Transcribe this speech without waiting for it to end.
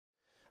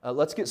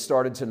Let's get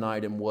started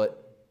tonight in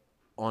what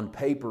on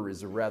paper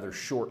is a rather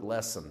short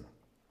lesson.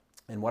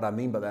 And what I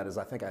mean by that is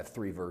I think I have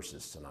 3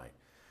 verses tonight.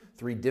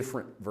 3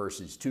 different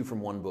verses, 2 from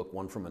one book,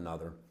 1 from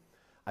another.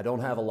 I don't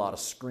have a lot of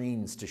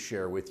screens to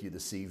share with you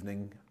this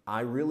evening.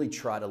 I really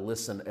try to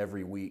listen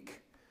every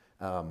week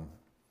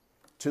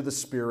to the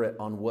Spirit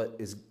on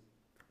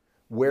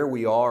where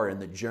we are in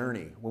the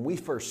journey. When we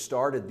first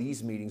started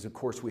these meetings, of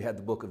course, we had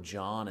the book of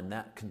John, and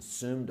that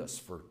consumed us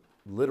for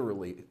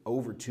literally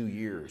over 2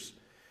 years.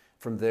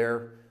 From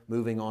there,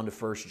 moving on to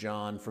 1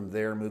 John, from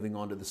there, moving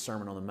on to the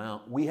Sermon on the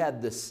Mount. We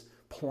had this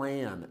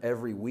plan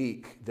every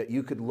week that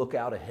you could look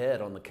out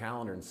ahead on the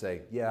calendar and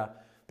say, yeah,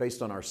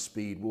 based on our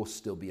speed, we'll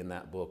still be in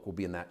that book, we'll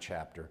be in that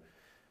chapter.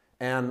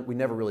 And we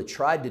never really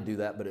tried to do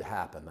that, but it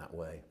happened that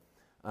way.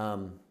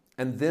 And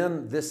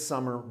then this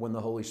summer, when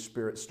the Holy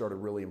Spirit started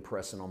really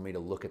impressing on me to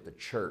look at the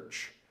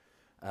church,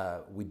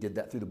 we did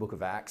that through the book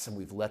of Acts, and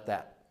we've let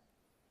that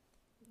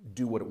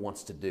do what it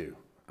wants to do.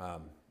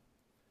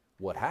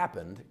 What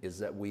happened is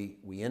that we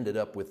ended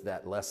up with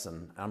that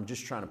lesson. I'm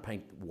just trying to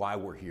paint why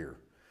we're here.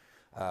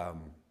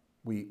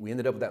 We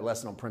ended up with that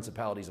lesson on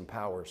principalities and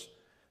powers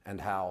and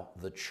how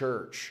the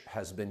church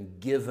has been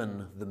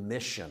given the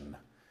mission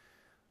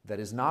that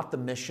is not the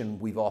mission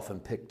we've often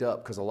picked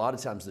up, because a lot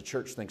of times the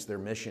church thinks their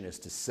mission is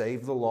to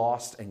save the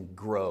lost and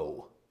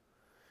grow.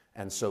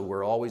 And so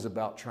we're always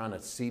about trying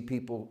to see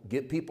people,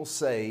 get people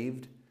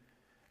saved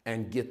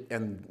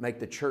and make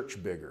the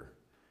church bigger.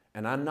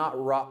 And I'm not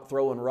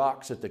throwing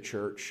rocks at the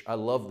church. I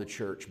love the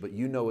church, but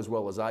you know as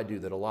well as I do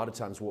that a lot of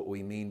times what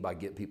we mean by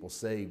get people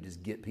saved is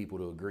get people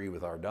to agree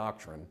with our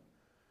doctrine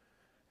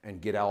and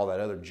get all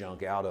that other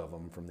junk out of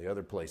them from the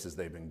other places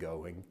they've been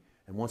going.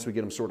 And once we get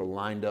them sort of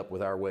lined up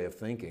with our way of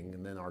thinking,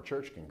 and then our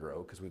church can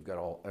grow because we've got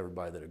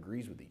everybody that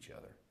agrees with each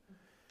other.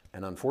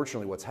 And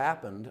unfortunately what's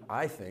happened,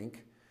 I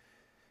think,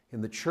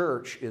 in the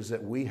church is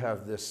that we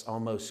have this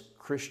almost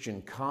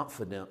Christian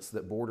confidence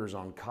that borders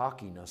on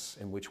cockiness,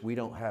 in which we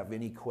don't have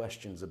any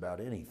questions about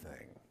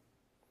anything.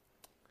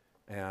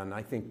 And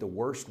I think the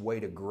worst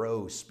way to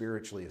grow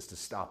spiritually is to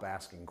stop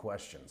asking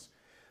questions.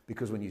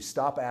 Because when you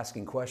stop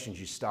asking questions,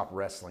 you stop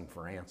wrestling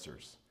for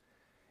answers.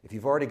 If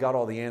you've already got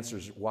all the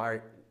answers,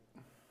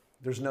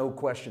 there's no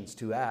questions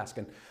to ask.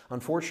 And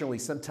unfortunately,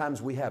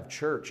 sometimes we have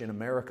church in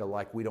America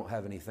like we don't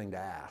have anything to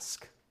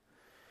ask.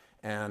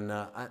 And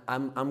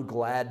I'm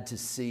glad to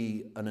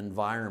see an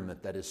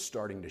environment that is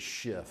starting to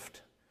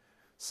shift.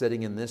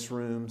 Sitting in this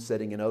room,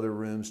 sitting in other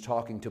rooms,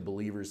 talking to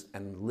believers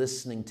and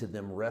listening to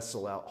them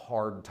wrestle out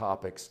hard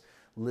topics,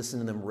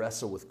 listening to them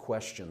wrestle with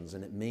questions.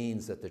 And it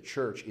means that the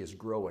church is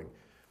growing.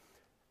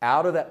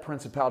 Out of that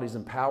Principalities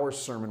and Powers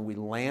sermon, we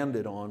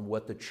landed on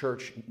what the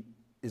church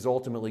is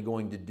ultimately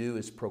going to do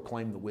is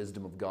proclaim the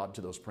wisdom of God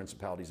to those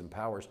principalities and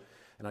powers.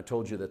 And I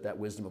told you that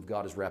wisdom of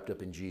God is wrapped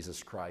up in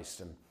Jesus Christ.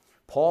 And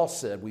Paul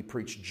said we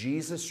preach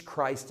Jesus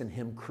Christ and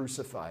Him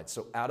crucified.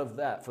 So out of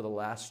that, for the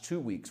last 2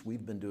 weeks,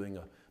 we've been doing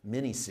a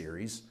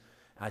mini-series.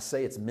 I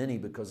say it's mini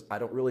because I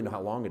don't really know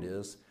how long it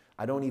is.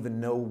 I don't even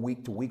know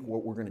week to week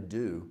what we're going to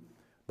do,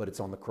 but it's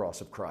on the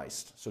cross of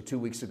Christ. So 2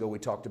 weeks ago, we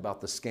talked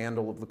about the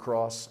scandal of the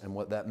cross and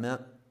what that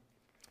meant.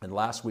 And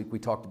last week, we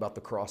talked about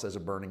the cross as a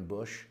burning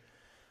bush.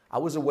 I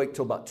was awake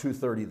till about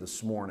 2:30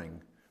 this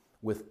morning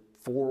with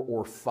 4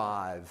 or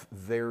 5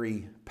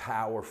 very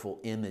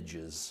powerful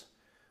images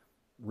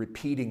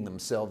repeating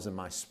themselves in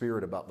my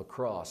spirit about the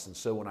cross. And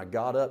so when I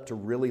got up to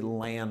really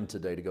land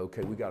today to go,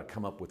 okay, we got to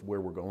come up with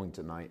where we're going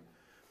tonight,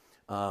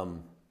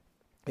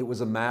 it was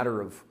a matter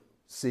of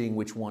seeing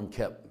which one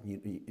kept,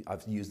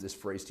 I've used this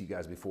phrase to you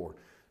guys before,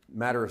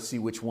 matter of see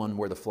which one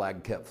where the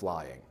flag kept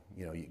flying.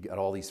 You know, you got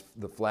all these,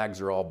 the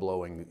flags are all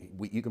blowing.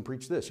 You can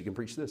preach this, you can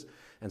preach this.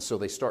 And so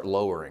they start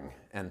lowering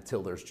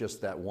until there's just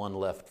that one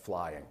left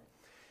flying.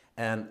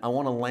 And I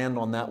want to land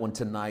on that one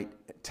tonight.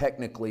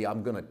 Technically,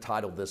 I'm going to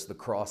title this The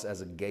Cross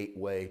as a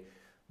Gateway.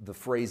 The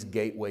phrase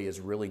gateway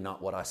is really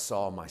not what I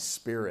saw in my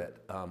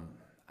spirit.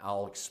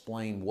 I'll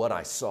explain what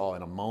I saw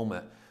in a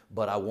moment,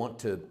 but I want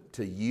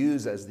to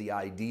use as the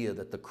idea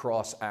that the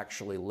cross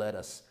actually led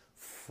us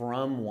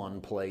from one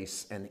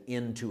place and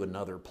into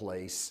another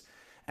place.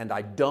 And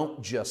I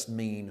don't just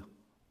mean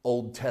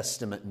Old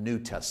Testament, New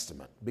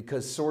Testament,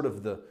 because sort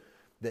of the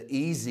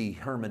easy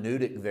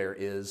hermeneutic there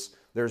is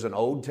there's an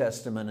Old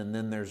Testament and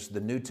then there's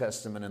the New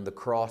Testament, and the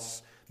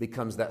cross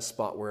becomes that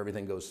spot where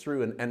everything goes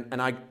through.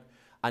 And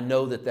I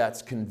know that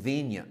that's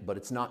convenient, but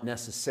it's not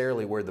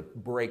necessarily where the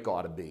break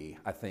ought to be,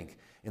 I think,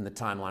 in the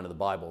timeline of the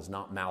Bible is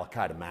not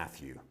Malachi to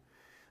Matthew.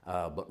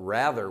 But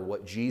rather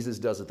what Jesus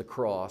does at the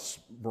cross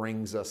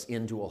brings us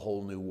into a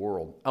whole new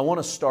world. I want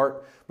to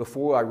start,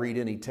 before I read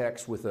any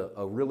text, with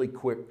a really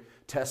quick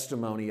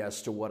testimony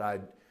as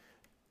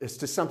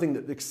to something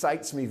that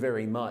excites me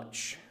very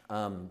much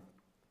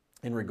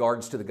in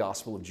regards to the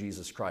gospel of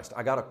Jesus Christ.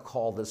 I got a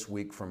call this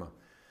week from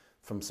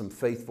some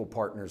faithful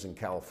partners in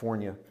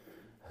California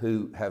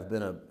who have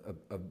been a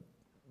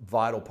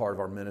vital part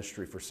of our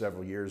ministry for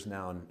several years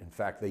now. And in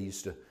fact, they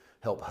used to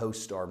help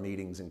host our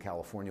meetings in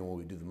California when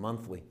we do the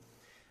monthly.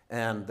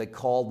 And they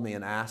called me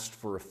and asked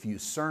for a few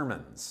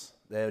sermons.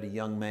 They had a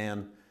young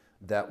man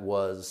that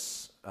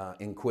was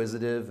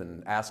inquisitive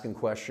and asking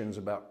questions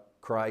about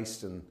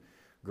Christ and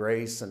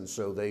grace, and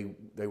so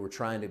they were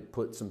trying to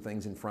put some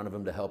things in front of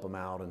him to help him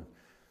out, and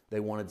they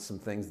wanted some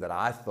things that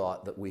I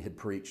thought that we had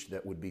preached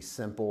that would be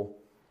simple,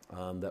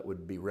 that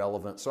would be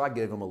relevant. So I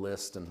gave them a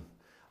list, and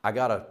I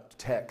got a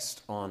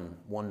text on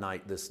one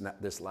night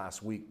this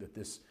last week that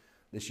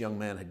this young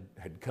man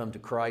had come to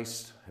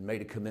Christ, had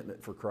made a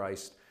commitment for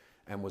Christ,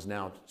 and was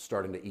now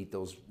starting to eat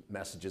those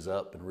messages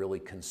up and really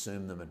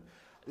consume them. And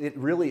it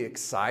really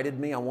excited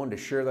me. I wanted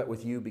to share that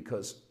with you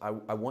because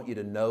I want you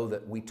to know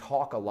that we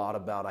talk a lot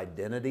about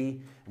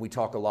identity. We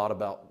talk a lot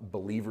about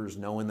believers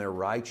knowing they're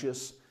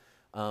righteous.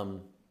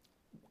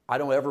 I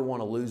don't ever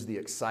want to lose the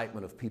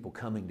excitement of people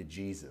coming to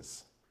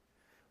Jesus.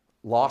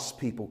 Lost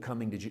people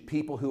coming to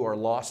people who are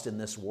lost in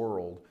this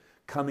world,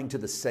 coming to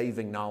the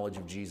saving knowledge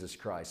of Jesus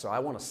Christ. So I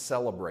want to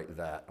celebrate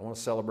that. I want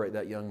to celebrate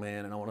that young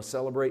man, and I want to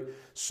celebrate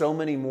so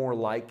many more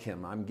like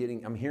him.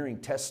 I'm hearing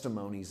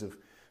testimonies of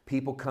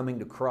people coming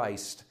to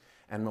Christ.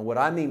 And what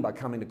I mean by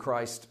coming to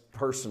Christ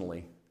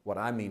personally, what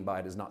I mean by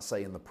it is not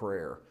saying the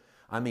prayer.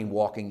 I mean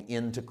walking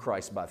into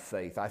Christ by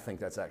faith. I think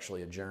that's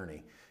actually a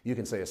journey. You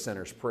can say a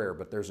sinner's prayer,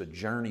 but there's a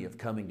journey of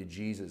coming to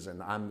Jesus,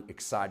 and I'm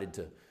excited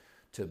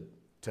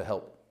to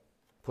help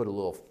put a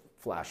little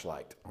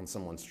flashlight on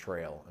someone's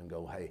trail and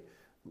go, hey,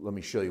 let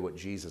me show you what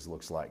Jesus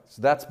looks like.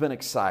 So that's been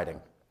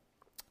exciting.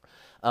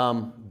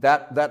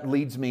 That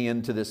leads me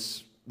into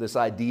this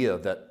idea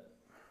that,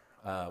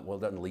 well,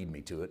 it doesn't lead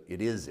me to it.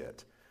 It is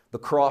it. The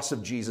cross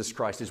of Jesus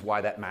Christ is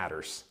why that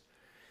matters.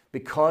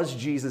 Because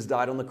Jesus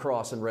died on the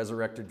cross and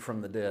resurrected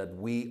from the dead,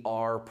 we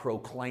are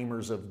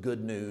proclaimers of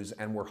good news,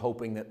 and we're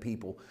hoping that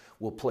people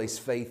will place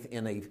faith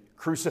in a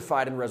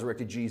crucified and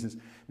resurrected Jesus,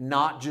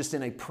 not just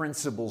in a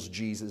principles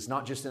Jesus,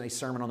 not just in a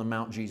Sermon on the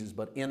Mount Jesus,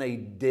 but in a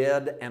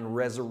dead and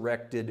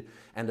resurrected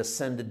and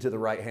ascended to the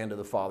right hand of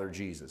the Father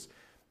Jesus.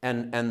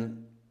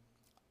 And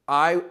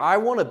I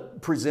want to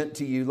present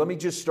to you, let me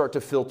just start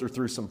to filter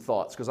through some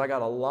thoughts, because I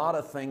got a lot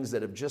of things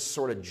that have just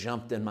sort of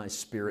jumped in my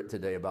spirit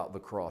today about the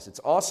cross. It's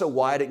also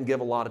why I didn't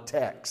give a lot of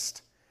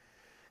text,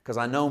 because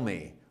I know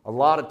me. A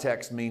lot of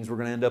text means we're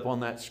going to end up on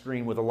that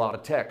screen with a lot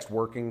of text,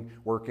 working,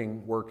 and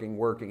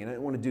I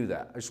didn't want to do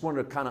that. I just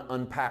wanted to kind of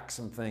unpack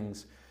some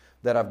things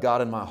that I've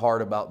got in my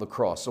heart about the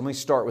cross. So let me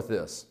start with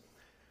this.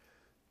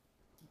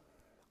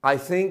 I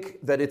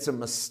think that it's a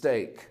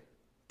mistake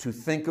to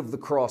think of the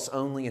cross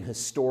only in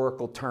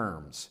historical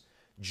terms.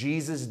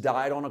 Jesus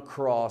died on a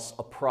cross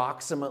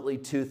approximately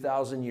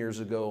 2,000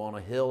 years ago on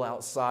a hill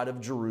outside of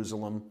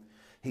Jerusalem.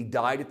 He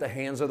died at the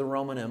hands of the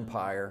Roman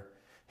Empire.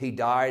 He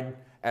died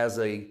as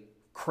a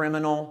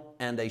criminal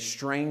and a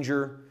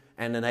stranger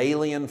and an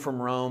alien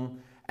from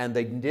Rome, and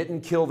they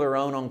didn't kill their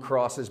own on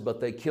crosses,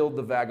 but they killed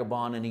the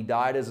vagabond, and he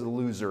died as a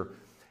loser,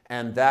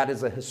 and that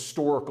is a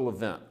historical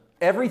event.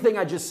 Everything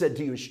I just said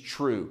to you is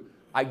true.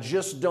 I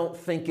just don't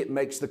think it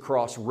makes the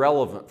cross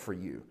relevant for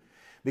you.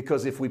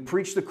 Because if we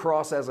preach the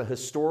cross as a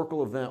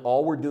historical event,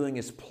 all we're doing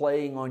is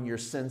playing on your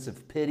sense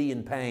of pity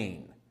and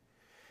pain.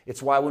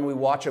 It's why when we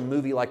watch a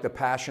movie like The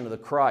Passion of the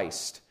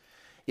Christ,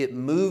 it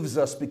moves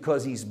us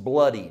because he's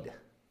bloodied.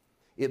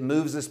 It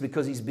moves us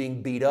because he's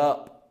being beat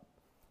up.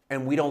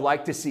 And we don't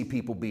like to see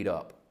people beat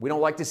up. We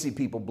don't like to see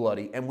people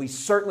bloody. And we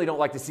certainly don't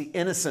like to see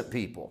innocent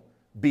people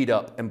beat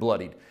up and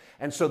bloodied.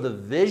 And so the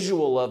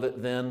visual of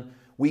it then,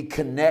 we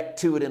connect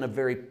to it in a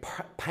very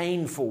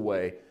painful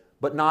way,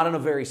 but not in a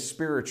very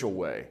spiritual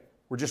way.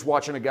 We're just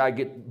watching a guy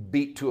get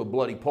beat to a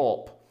bloody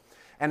pulp.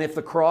 And if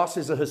the cross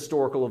is a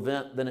historical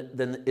event,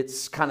 then it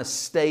kind of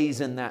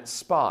stays in that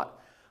spot.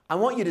 I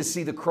want you to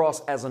see the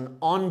cross as an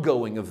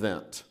ongoing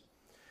event.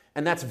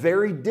 And that's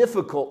very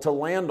difficult to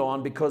land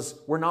on because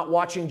we're not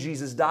watching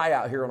Jesus die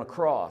out here on a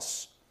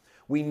cross.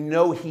 We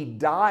know he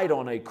died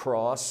on a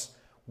cross.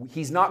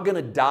 He's not going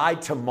to die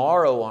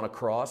tomorrow on a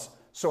cross.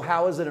 So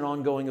how is it an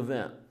ongoing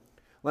event?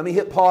 Let me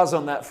hit pause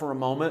on that for a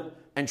moment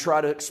and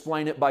try to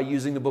explain it by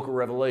using the book of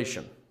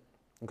Revelation.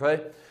 Okay?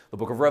 The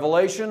book of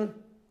Revelation,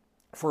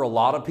 for a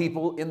lot of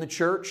people in the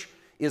church,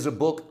 is a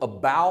book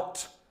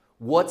about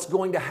what's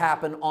going to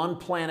happen on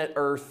planet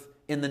Earth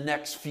in the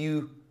next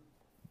few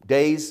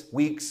days,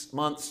 weeks,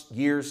 months,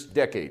 years,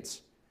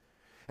 decades.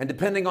 And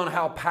depending on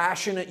how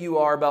passionate you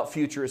are about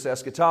futurist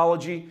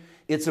eschatology,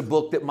 it's a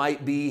book that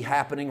might be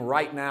happening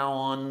right now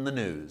on the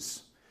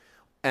news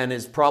and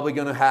is probably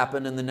going to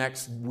happen in the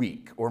next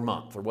week or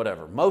month or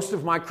whatever. Most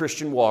of my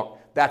Christian walk,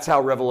 that's how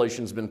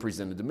Revelation's been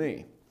presented to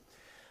me.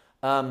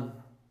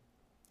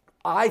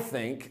 I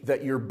think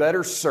that you're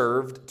better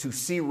served to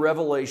see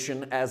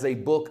Revelation as a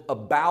book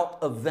about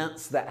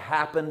events that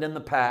happened in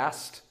the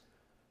past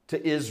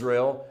to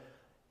Israel,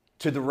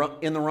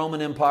 in the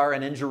Roman Empire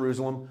and in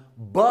Jerusalem,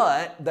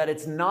 but that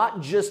it's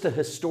not just a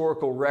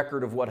historical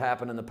record of what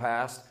happened in the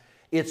past.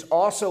 It's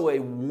also a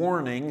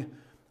warning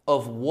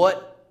of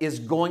what is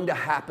going to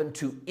happen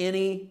to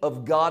any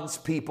of God's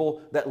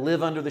people that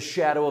live under the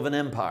shadow of an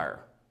empire.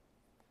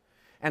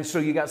 And so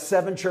you got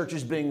 7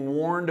 churches being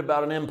warned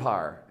about an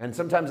empire. And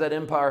sometimes that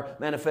empire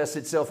manifests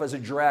itself as a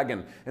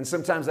dragon. And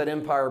sometimes that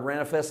empire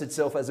manifests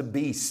itself as a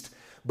beast.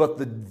 But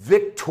the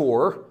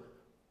victor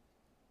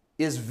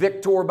is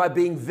victor by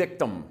being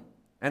victim.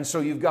 And so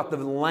you've got the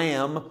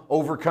lamb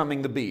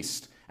overcoming the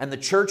beast. And the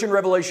church in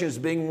Revelation is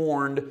being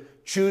warned,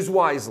 choose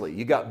wisely.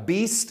 You got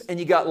beast and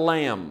you got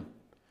lamb.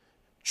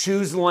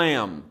 Choose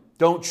lamb.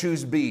 Don't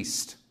choose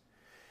beast.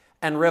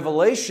 And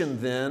Revelation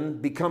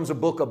then becomes a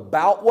book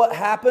about what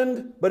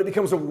happened, but it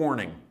becomes a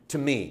warning to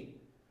me.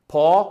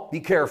 Paul, be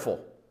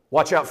careful.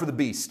 Watch out for the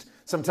beast.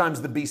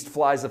 Sometimes the beast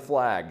flies a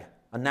flag,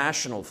 a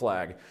national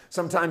flag.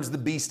 Sometimes the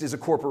beast is a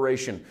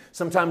corporation.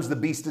 Sometimes the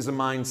beast is a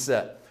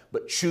mindset.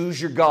 But choose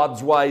your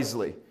gods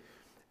wisely.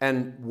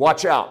 And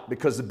watch out,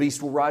 because the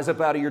beast will rise up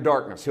out of your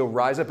darkness. He'll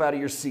rise up out of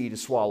your sea to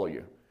swallow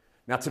you.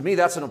 Now, to me,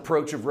 that's an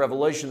approach of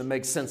Revelation that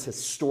makes sense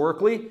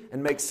historically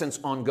and makes sense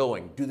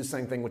ongoing. Do the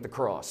same thing with the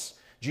cross.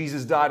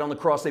 Jesus died on the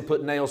cross. They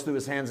put nails through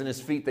his hands and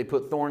his feet. They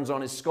put thorns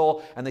on his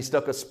skull, and they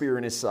stuck a spear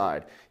in his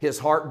side. His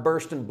heart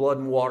burst and blood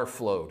and water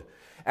flowed.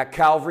 At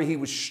Calvary, he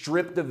was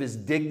stripped of his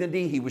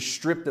dignity. He was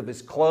stripped of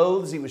his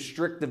clothes. He was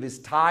stripped of his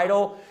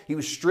title. He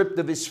was stripped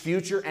of his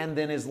future and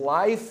then his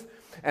life.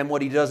 And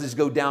what he does is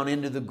go down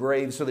into the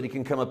grave so that he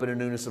can come up in a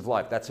newness of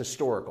life. That's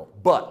historical.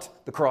 But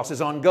the cross is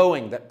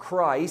ongoing, that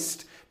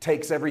Christ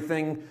takes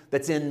everything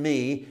that's in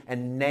me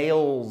and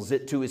nails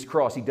it to his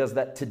cross. He does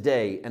that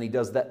today, and he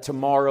does that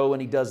tomorrow,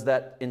 and he does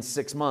that in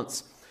 6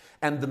 months.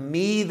 And the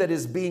me that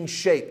is being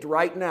shaped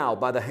right now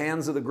by the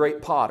hands of the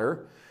great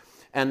potter,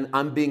 and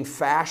I'm being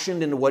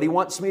fashioned into what he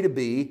wants me to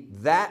be,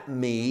 that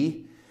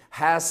me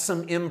has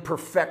some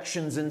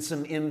imperfections and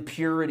some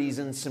impurities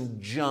and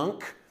some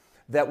junk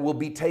that will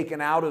be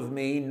taken out of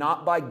me,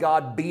 not by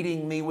God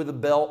beating me with a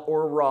belt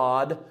or a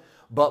rod,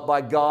 but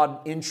by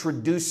God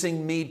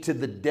introducing me to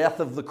the death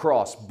of the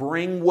cross.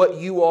 Bring what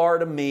you are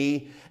to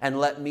me and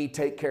let me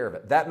take care of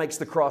it. That makes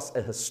the cross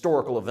a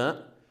historical event.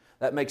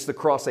 That makes the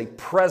cross a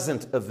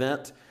present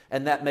event.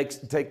 And that makes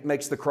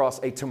the cross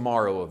a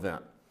tomorrow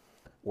event.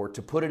 Or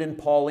to put it in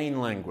Pauline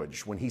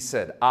language, when he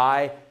said,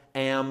 I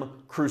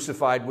am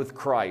crucified with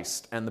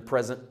Christ, and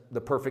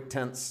the perfect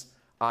tense,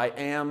 I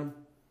am,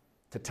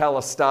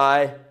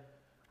 tetelestai,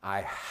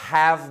 I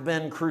have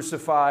been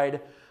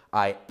crucified,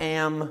 I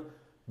am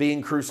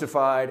being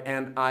crucified,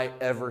 and I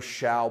ever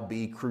shall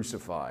be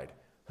crucified.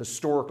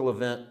 Historical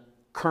event,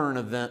 current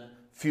event,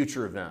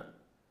 future event.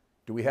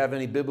 Do we have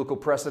any biblical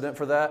precedent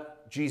for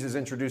that? Jesus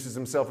introduces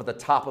himself at the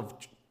top of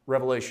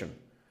Revelation.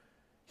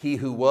 He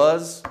who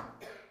was,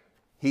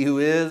 he who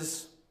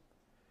is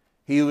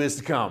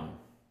to come.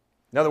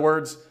 In other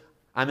words,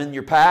 I'm in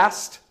your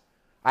past,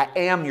 I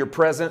am your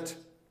present,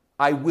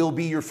 I will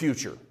be your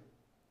future.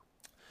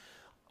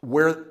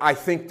 Where I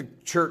think the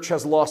church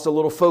has lost a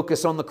little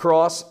focus on the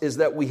cross is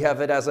that we have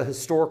it as a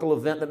historical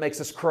event that makes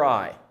us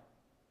cry.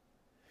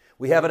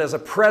 We have it as a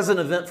present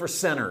event for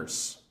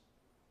sinners.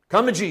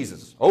 Come to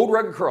Jesus, old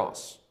rugged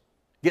cross.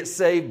 Get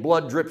saved,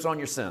 blood drips on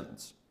your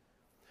sins.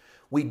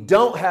 We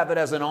don't have it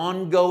as an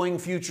ongoing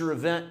future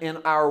event in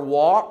our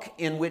walk,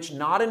 in which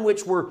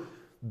we're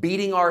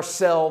beating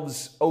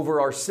ourselves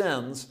over our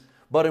sins,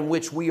 but in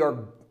which we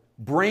are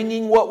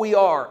bringing what we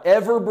are,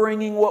 ever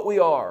bringing what we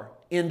are,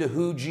 into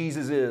who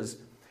Jesus is.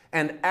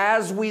 And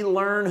as we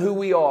learn who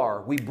we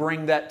are, we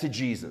bring that to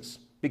Jesus.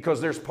 Because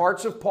there's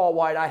parts of Paul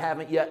White I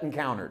haven't yet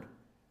encountered.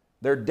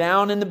 They're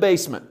down in the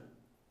basement.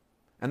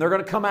 And they're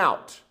going to come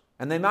out.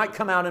 And they might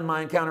come out in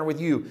my encounter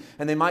with you.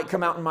 And they might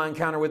come out in my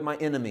encounter with my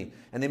enemy.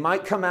 And they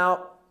might come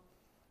out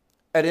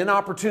at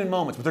inopportune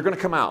moments, but they're going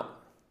to come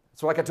out.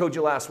 So like I told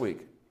you last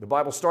week, the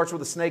Bible starts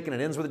with a snake and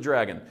it ends with a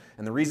dragon.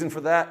 And the reason for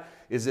that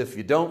is if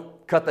you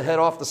don't cut the head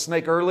off the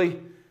snake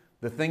early,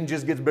 the thing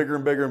just gets bigger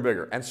and bigger and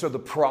bigger. And so the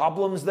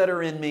problems that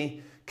are in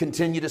me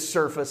continue to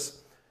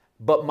surface,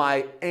 but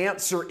my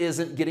answer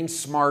isn't getting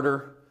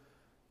smarter,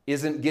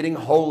 isn't getting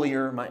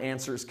holier. My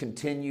answer is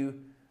continue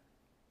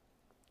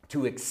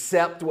to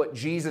accept what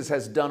Jesus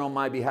has done on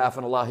my behalf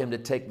and allow him to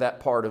take that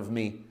part of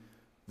me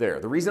there.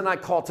 The reason I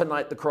call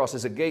tonight the cross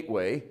as a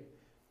gateway,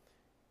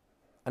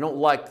 I don't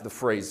like the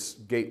phrase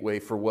gateway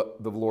for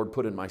what the Lord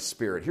put in my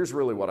spirit. Here's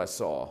really what I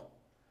saw.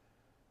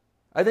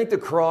 I think the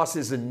cross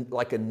is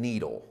like a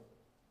needle.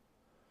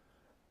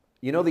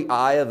 You know the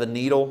eye of a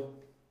needle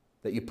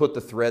that you put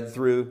the thread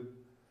through?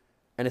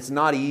 And it's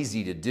not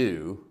easy to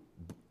do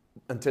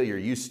until you're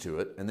used to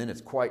it, and then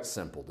it's quite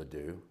simple to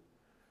do.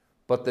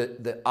 But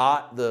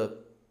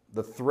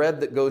the thread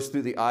that goes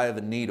through the eye of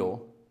a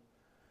needle,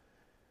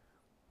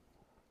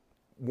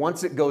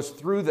 once it goes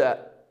through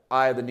that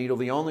eye of the needle,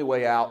 the only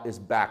way out is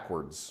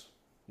backwards.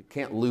 It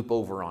can't loop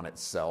over on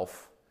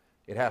itself.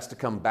 It has to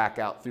come back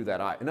out through that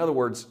eye. In other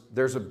words,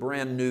 there's a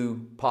brand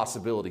new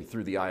possibility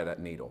through the eye of that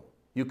needle.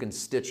 You can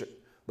stitch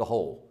the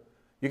hole.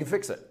 You can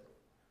fix it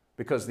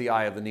because the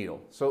eye of the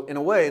needle. So in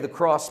a way, the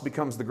cross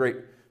becomes the great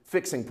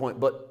fixing point.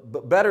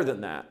 But better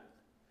than that,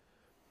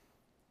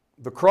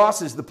 the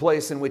cross is the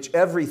place in which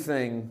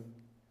everything,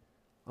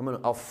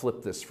 I'll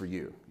flip this for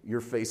you. You're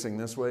facing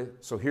this way.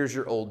 So here's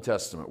your Old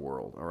Testament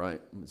world, all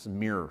right? It's a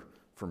mirror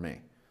for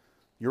me.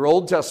 Your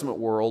Old Testament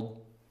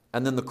world,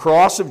 and then the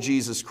cross of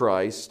Jesus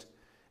Christ,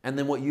 and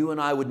then what you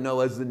and I would know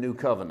as the new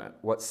covenant,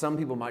 what some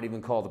people might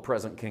even call the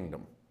present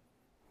kingdom.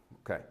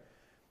 Okay.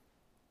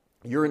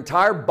 Your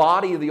entire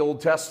body of the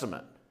Old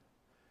Testament,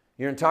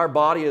 your entire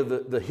body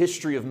of the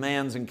history of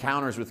man's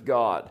encounters with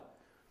God,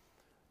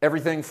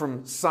 everything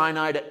from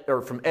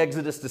from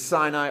Exodus to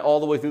Sinai all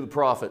the way through the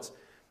prophets,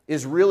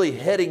 is really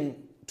heading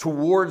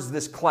towards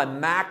this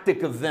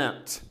climactic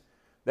event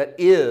that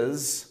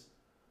is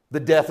the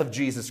death of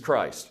Jesus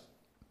Christ.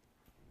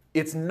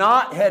 It's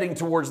not heading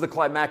towards the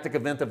climactic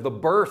event of the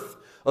birth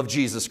of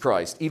Jesus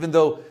Christ, even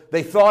though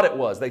they thought it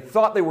was. They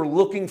thought they were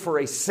looking for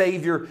a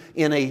Savior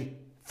in a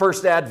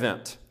first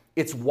advent.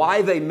 It's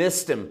why they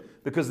missed Him,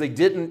 because they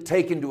didn't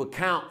take into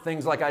account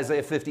things like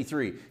Isaiah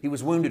 53. He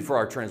was wounded for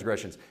our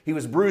transgressions. He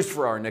was bruised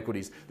for our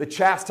iniquities. The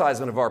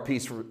chastisement of our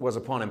peace was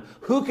upon Him.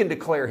 Who can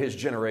declare His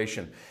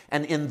generation?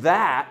 And in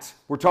that,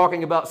 we're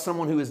talking about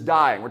someone who is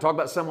dying. We're talking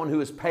about someone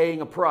who is paying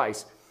a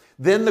price.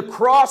 Then the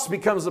cross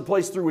becomes the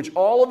place through which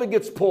all of it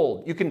gets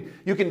pulled. You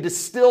can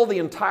distill the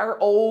entire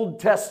Old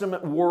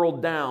Testament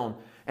world down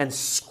and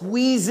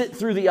squeeze it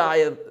through the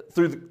eye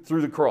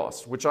through the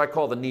cross, which I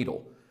call the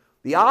needle.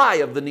 The eye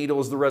of the needle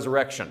is the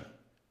resurrection,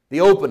 the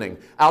opening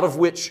out of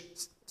which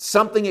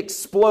something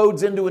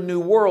explodes into a new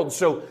world.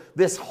 So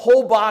this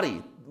whole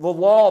body, the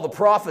law, the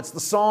prophets,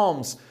 the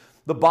Psalms,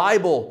 the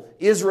Bible,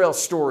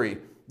 Israel's story,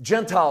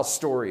 Gentile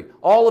story,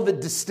 all of it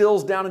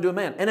distills down into a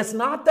man. And it's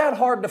not that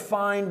hard to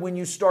find when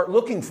you start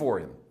looking for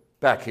Him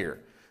back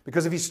here.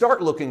 Because if you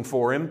start looking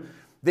for Him,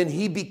 then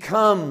He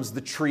becomes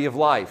the tree of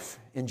life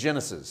in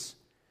Genesis.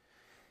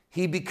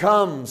 He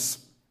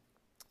becomes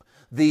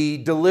the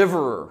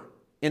deliverer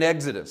in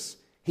Exodus.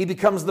 He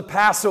becomes the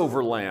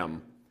Passover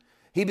lamb.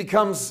 He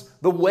becomes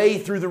the way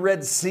through the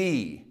Red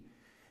Sea.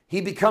 He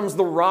becomes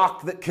the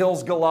rock that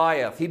kills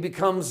Goliath. He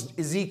becomes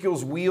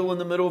Ezekiel's wheel in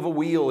the middle of a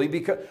wheel.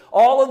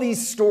 All of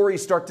these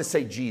stories start to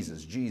say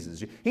Jesus,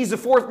 Jesus. He's the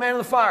fourth man in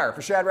the fire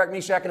for Shadrach,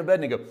 Meshach, and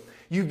Abednego.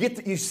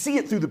 You see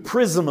it through the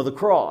prism of the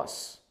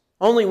cross.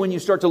 Only when you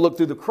start to look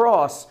through the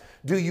cross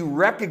do you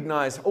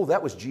recognize, oh,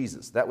 that was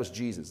Jesus, that was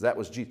Jesus, that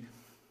was Jesus.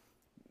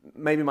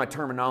 Maybe my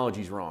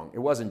terminology is wrong. It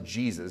wasn't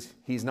Jesus.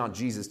 He's not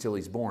Jesus till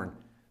He's born.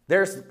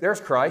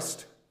 There's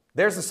Christ.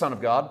 There's the Son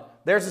of God.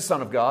 There's the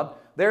Son of God.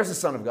 There's the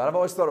Son of God. I've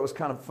always thought it was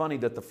kind of funny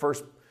that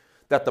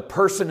the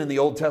person in the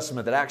Old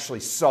Testament that actually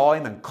saw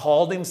Him and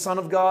called Him Son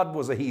of God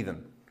was a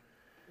heathen.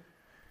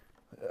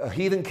 A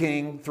heathen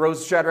king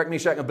throws Shadrach,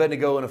 Meshach, and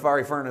Abednego in a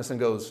fiery furnace and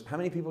goes, how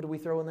many people do we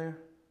throw in there?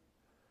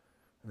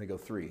 And they go,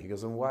 3. He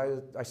goes, and why?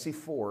 I see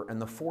 4.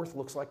 And the 4th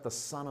looks like the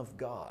Son of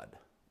God.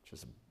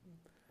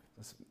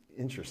 That's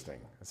interesting.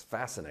 That's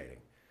fascinating.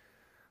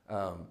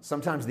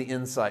 Sometimes the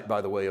insight,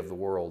 by the way, of the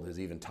world is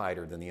even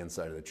tighter than the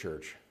insight of the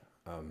church.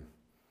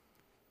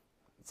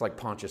 It's like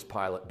Pontius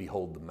Pilate,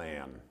 behold the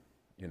man,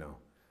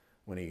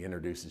 when he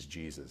introduces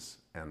Jesus.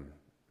 And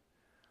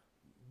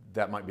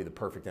that might be the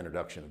perfect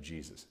introduction of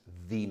Jesus.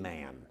 The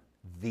man,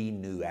 the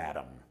new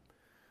Adam,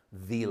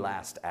 the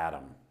last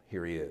Adam.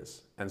 Here He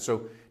is. And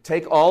so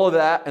take all of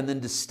that and then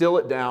distill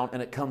it down,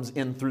 and it comes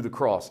in through the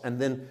cross. And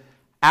then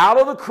out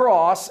of the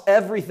cross,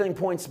 everything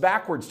points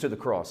backwards to the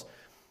cross.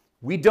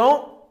 We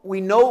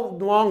no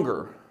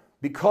longer,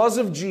 because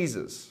of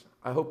Jesus,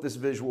 I hope this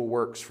visual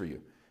works for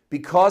you.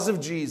 Because of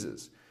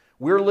Jesus,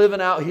 we're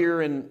living out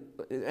here and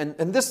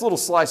this little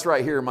slice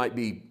right here might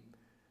be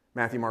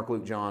Matthew, Mark,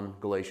 Luke, John,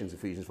 Galatians,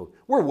 Ephesians,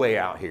 Philippians. We're way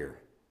out here.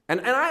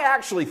 And I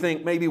actually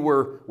think maybe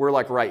we're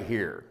like right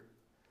here.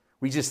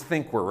 We just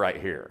think we're right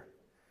here.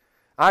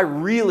 I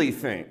really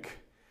think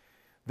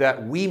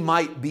that we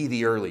might be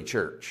the early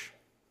church.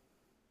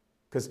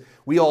 Because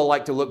we all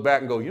like to look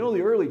back and go,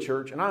 the early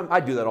church, and I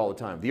do that all the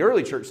time. The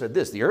early church said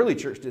this, the early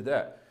church did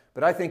that.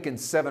 But I think in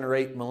 7 or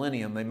 8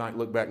 millennium, they might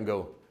look back and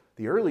go,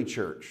 the early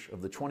church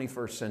of the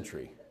 21st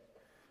century,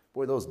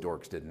 boy, those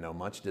dorks didn't know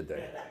much, did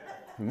they?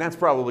 And that's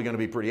probably going to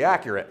be pretty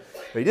accurate.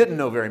 They didn't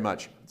know very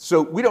much.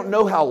 So we don't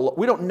know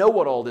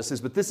what all this is,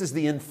 but this is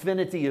the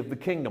infinity of the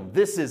kingdom.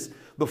 This is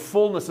the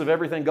fullness of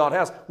everything God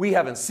has. We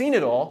haven't seen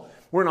it all.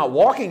 We're not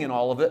walking in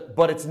all of it,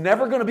 but it's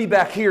never going to be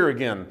back here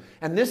again.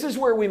 And this is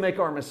where we make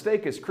our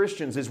mistake as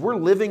Christians, is we're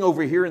living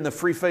over here in the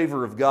free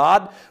favor of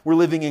God. We're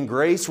living in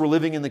grace. We're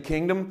living in the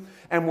kingdom.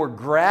 And we're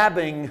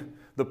grabbing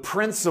the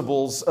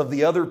principles of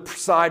the other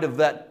side of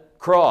that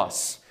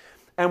cross.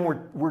 And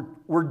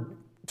we're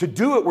to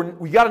do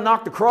it, we got to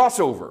knock the cross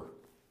over.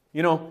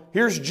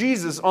 Here's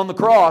Jesus on the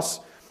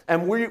cross,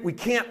 and we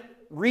can't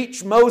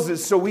reach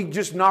Moses, so we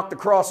just knock the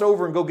cross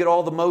over and go get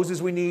all the Moses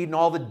we need, and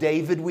all the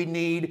David we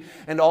need,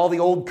 and all the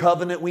old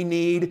covenant we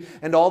need,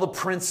 and all the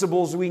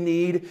principles we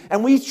need,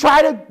 and we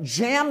try to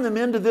jam them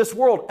into this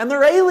world. And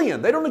they're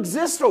alien. They don't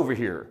exist over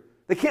here.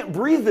 They can't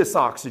breathe this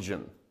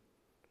oxygen.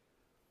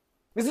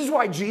 This is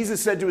why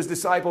Jesus said to His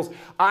disciples,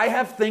 I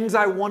have things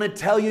I want to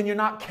tell you and you're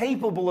not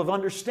capable of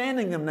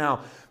understanding them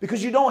now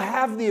because you don't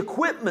have the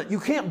equipment.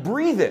 You can't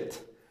breathe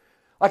it.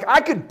 Like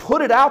I could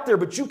put it out there,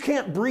 but you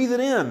can't breathe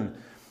it in.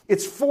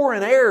 It's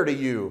foreign air to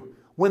you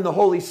when the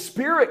Holy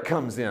Spirit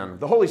comes in.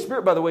 The Holy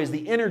Spirit, by the way, is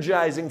the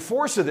energizing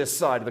force of this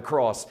side of the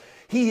cross.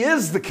 He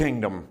is the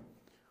kingdom.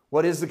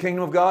 What is the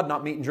kingdom of God?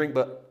 Not meat and drink,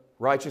 but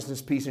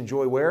righteousness, peace, and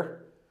joy.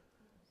 Where?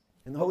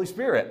 In the Holy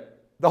Spirit.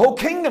 The whole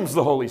kingdom's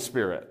the Holy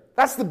Spirit.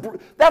 That's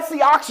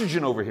the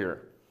oxygen over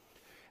here.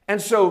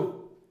 And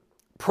so,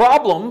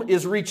 problem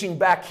is reaching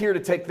back here to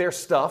take their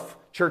stuff.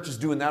 Church is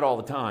doing that all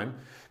the time.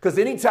 Because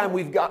anytime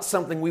we've got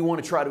something we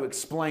want to try to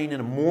explain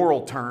in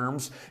moral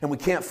terms and we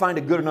can't find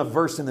a good enough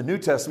verse in the New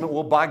Testament,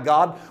 well, by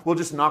God, we'll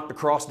just knock the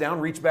cross down,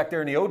 reach back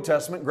there in the Old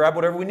Testament, grab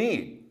whatever we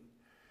need.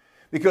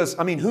 Because,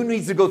 who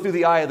needs to go through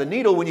the eye of the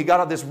needle when you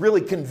got this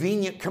really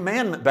convenient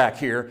commandment back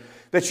here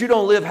that you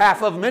don't live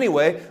half of them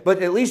anyway,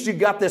 but at least you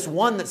got this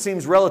one that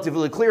seems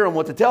relatively clear on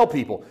what to tell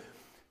people.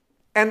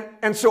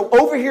 And so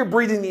over here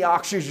breathing the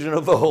oxygen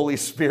of the Holy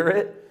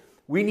Spirit,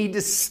 we need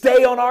to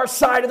stay on our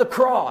side of the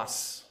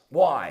cross.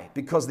 Why?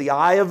 Because the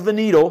eye of the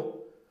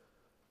needle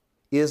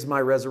is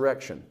my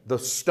resurrection. The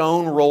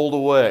stone rolled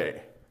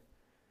away.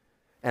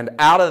 And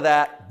out of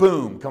that,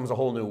 boom, comes a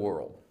whole new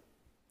world.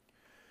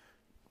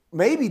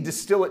 Maybe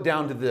distill it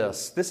down to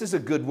this. This is a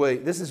good way.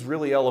 This is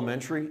really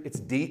elementary. It's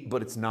deep,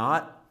 but it's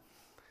not.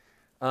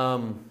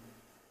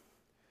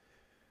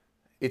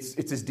 It's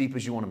as deep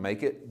as you want to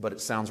make it, but it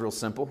sounds real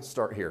simple.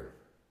 Start here.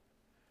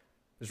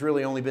 There's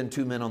really only been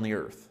two men on the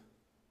earth.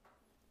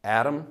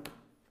 Adam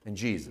and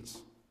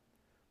Jesus.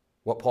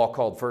 What Paul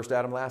called first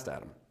Adam, last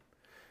Adam.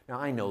 Now,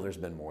 I know there's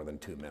been more than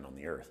two men on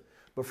the earth,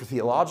 but for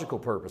theological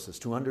purposes,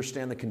 to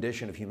understand the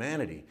condition of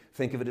humanity,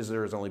 think of it as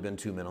there has only been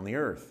two men on the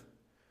earth.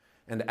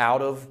 And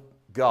out of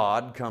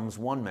God comes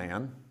one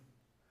man,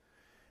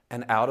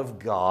 and out of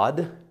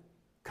God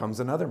comes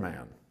another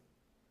man.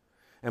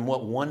 And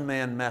what one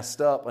man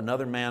messed up,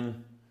 another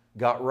man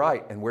got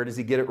right. And where does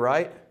he get it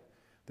right?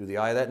 Through the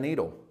eye of that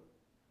needle.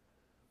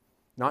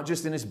 Not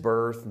just in his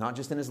birth, not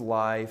just in his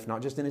life,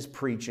 not just in his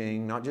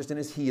preaching, not just in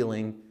his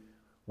healing.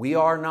 We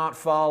are not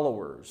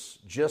followers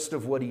just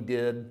of what he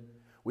did.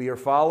 We are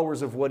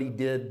followers of what he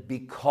did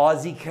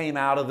because he came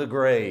out of the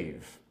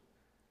grave.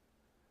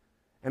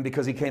 And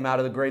because he came out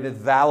of the grave, it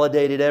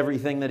validated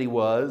everything that he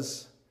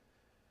was.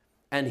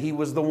 And he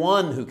was the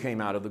one who came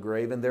out of the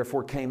grave and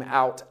therefore came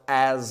out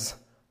as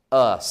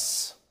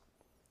us.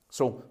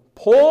 So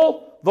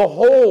pull the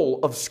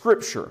whole of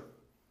Scripture.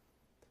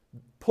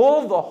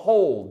 Pull the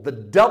whole, the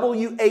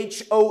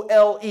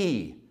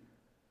WHOLE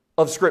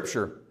of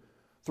Scripture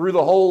through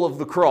the hole of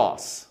the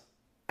cross.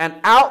 And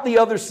out the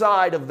other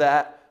side of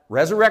that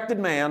resurrected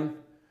man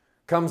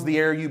comes the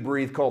air you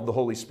breathe called the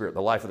Holy Spirit,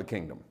 the life of the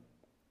kingdom.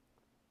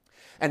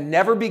 And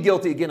never be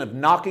guilty again of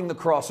knocking the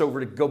cross over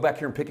to go back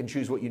here and pick and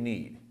choose what you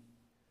need.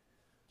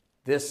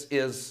 This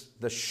is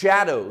the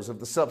shadows of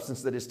the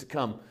substance that is to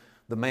come,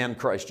 the man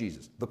Christ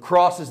Jesus. The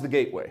cross is the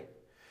gateway.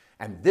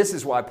 And this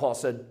is why Paul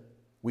said,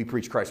 we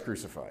preach Christ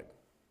crucified.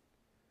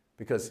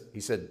 Because he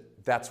said,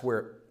 that's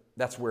where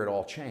it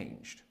all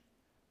changed.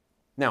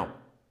 Now,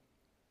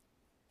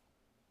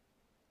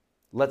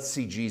 let's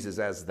see Jesus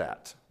as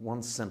that.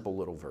 One simple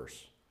little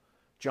verse.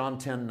 John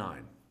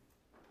 10:9.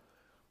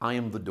 I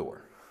am the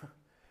door.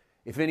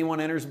 If anyone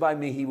enters by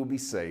me, he will be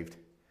saved.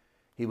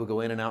 He will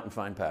go in and out and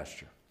find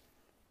pasture.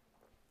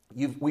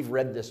 We've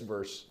read this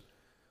verse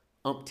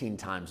umpteen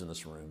times in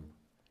this room.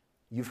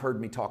 You've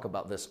heard me talk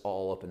about this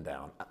all up and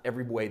down,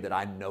 every way that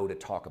I know to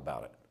talk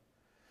about it.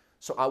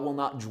 So I will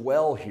not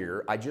dwell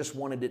here. I just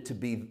wanted it to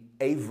be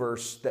a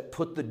verse that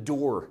put the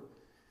door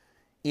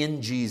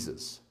in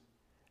Jesus.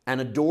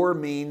 And a door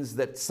means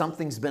that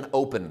something's been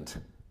opened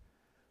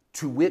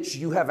to which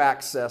you have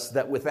access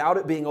that without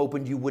it being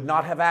opened, you would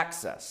not have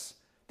access.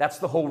 That's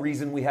the whole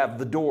reason we have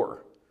the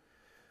door.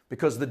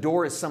 Because the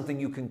door is something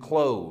you can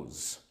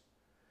close.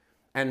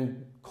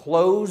 And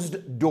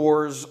closed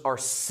doors are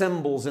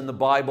symbols in the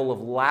Bible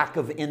of lack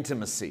of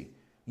intimacy.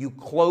 You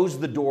close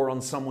the door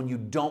on someone you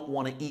don't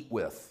want to eat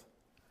with.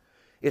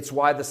 It's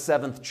why the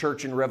seventh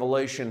church in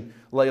Revelation,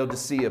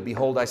 Laodicea,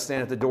 behold, I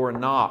stand at the door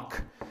and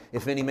knock.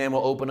 If any man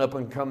will open up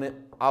and come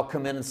in, I'll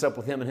come in and sup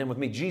with him and him with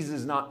me. Jesus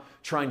is not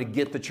trying to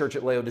get the church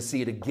at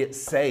Laodicea to get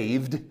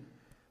saved.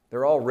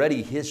 They're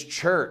already his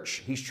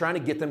church. He's trying to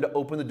get them to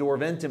open the door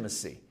of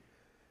intimacy.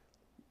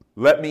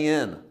 Let me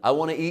in. I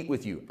want to eat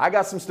with you. I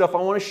got some stuff I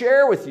want to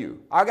share with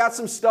you. I got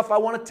some stuff I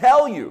want to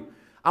tell you.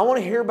 I want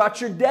to hear about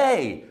your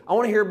day. I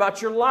want to hear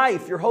about your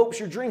life, your hopes,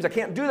 your dreams. I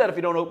can't do that if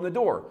you don't open the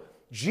door.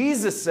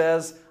 Jesus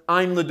says,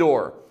 I'm the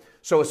door.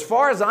 So as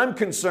far as I'm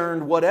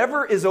concerned,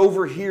 whatever is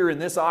over here in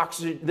this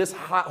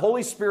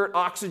Holy Spirit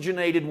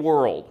oxygenated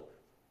world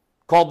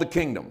called the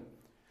kingdom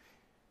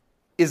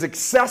is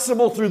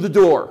accessible through the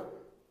door.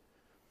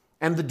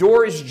 And the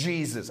door is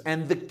Jesus.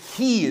 And the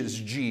key is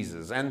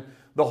Jesus. And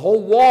the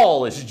whole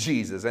wall is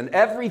Jesus. And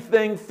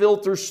everything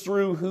filters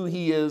through who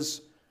he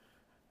is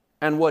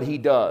and what he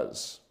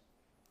does.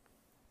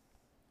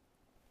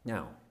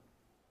 Now,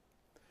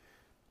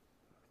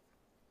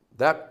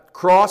 that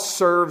cross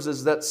serves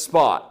as that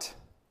spot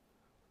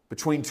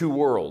between two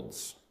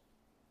worlds,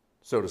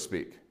 so to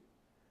speak.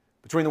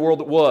 Between the world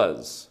that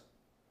was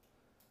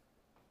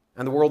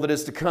and the world that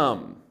is to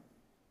come.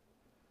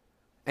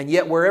 And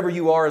yet wherever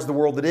you are is the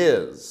world that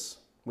is,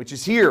 which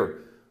is here.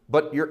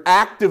 But you're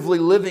actively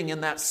living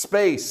in that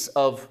space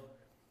of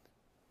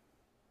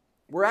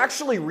we're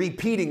actually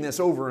repeating this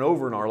over and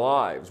over in our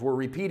lives. We're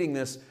repeating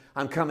this,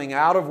 I'm coming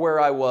out of where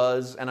I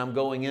was and I'm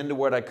going into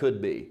what I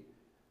could be.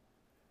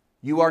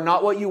 You are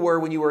not what you were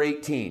when you were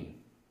 18.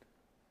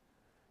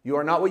 You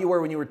are not what you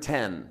were when you were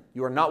 10.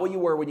 You are not what you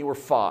were when you were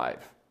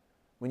 5.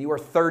 When you are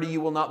 30,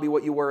 you will not be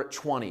what you were at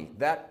 20.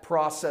 That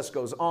process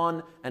goes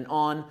on and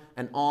on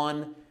and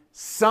on.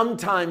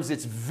 Sometimes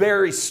it's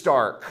very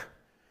stark,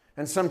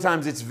 and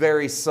sometimes it's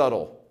very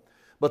subtle.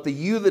 But the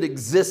you that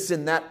exists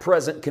in that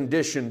present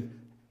condition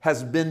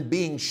has been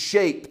being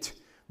shaped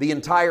the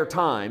entire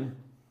time,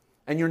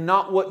 and you're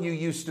not what you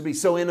used to be.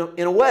 So in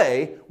a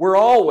way, we're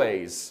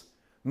always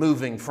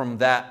moving from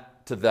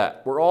that to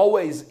that. We're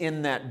always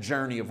in that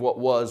journey of what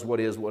was, what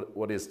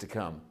is to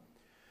come.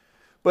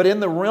 But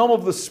in the realm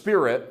of the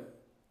Spirit,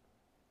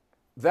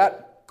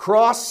 that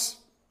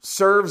cross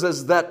serves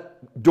as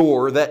that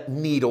door, that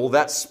needle,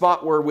 that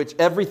spot where which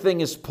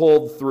everything is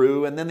pulled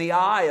through. And then the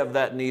eye of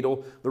that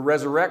needle, the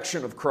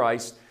resurrection of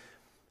Christ,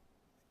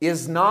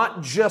 is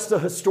not just a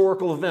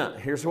historical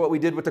event. Here's what we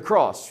did with the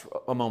cross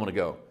a moment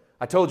ago.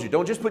 I told you,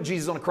 don't just put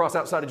Jesus on a cross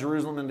outside of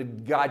Jerusalem and the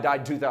guy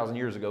died 2,000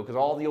 years ago, because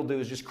all he'll do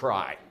is just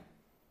cry.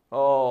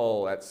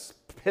 Oh, that's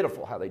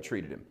pitiful how they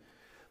treated him.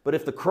 But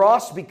if the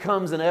cross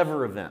becomes an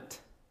ever event,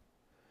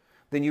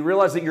 then you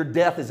realize that your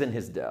death is in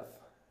his death.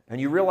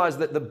 And you realize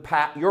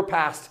that your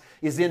past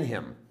is in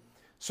him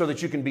so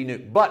that you can be new.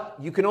 But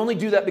you can only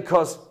do that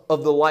because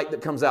of the light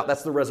that comes out.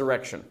 That's the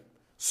resurrection.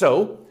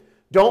 So,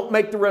 don't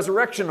make the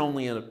resurrection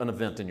only an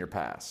event in your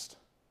past.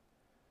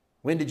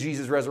 When did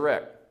Jesus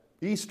resurrect?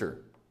 Easter.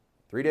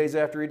 3 days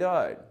after he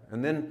died.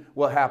 And then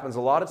what happens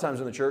a lot of times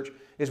in the church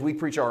is we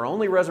preach our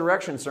only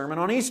resurrection sermon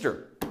on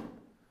Easter,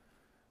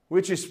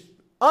 which is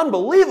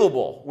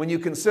unbelievable when you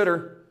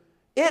consider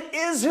it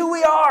is who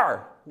we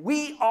are.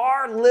 We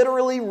are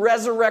literally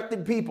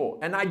resurrected people.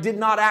 And I did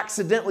not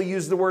accidentally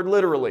use the word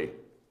literally.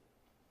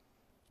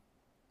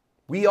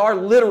 We are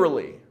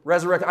literally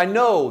resurrected. I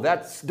know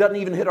that doesn't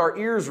even hit our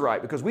ears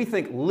right, because we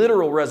think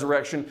literal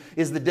resurrection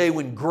is the day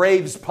when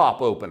graves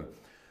pop open.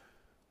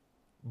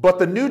 But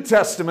the New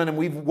Testament, and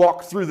we've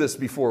walked through this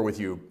before with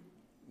you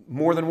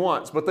more than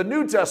once, but the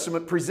New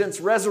Testament presents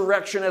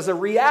resurrection as a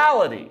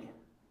reality,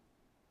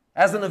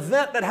 as an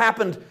event that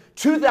happened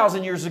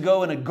 2,000 years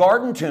ago in a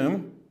garden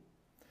tomb,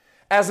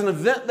 as an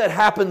event that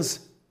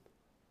happens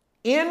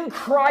in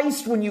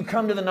Christ when you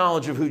come to the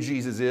knowledge of who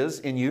Jesus is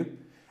in you,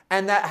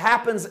 and that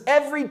happens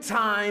every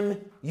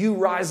time you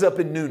rise up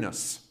in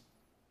newness.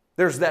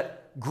 There's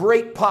that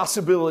great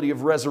possibility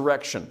of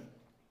resurrection.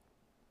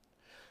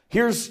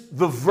 Here's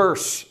the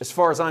verse, as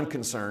far as I'm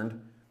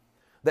concerned,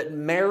 that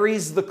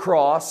marries the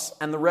cross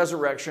and the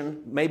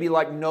resurrection, maybe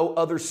like no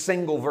other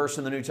single verse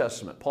in the New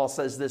Testament. Paul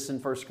says this in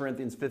 1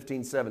 Corinthians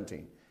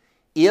 15:17.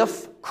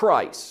 If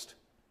Christ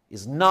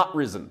is not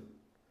risen,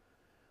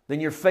 then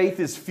your faith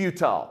is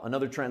futile.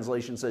 Another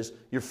translation says,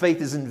 your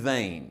faith is in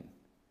vain.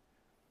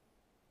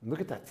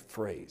 Look at that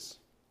phrase.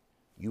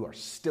 You are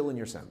still in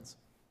your sins.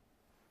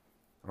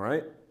 All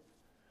right?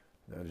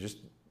 It just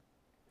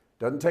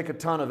doesn't take a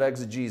ton of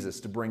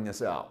exegesis to bring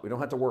this out. We don't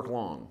have to work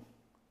long.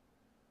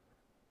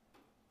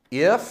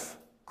 If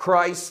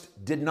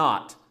Christ did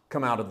not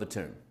come out of the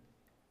tomb,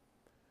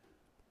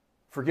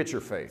 forget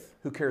your faith.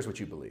 Who cares what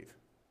you believe?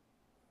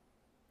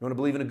 You want to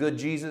believe in a good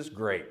Jesus?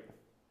 Great.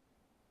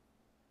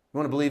 You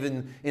want to believe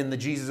in the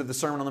Jesus of the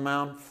Sermon on the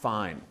Mount?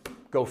 Fine.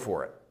 Go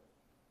for it.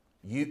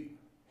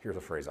 Here's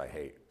a phrase I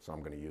hate, so I'm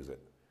going to use it.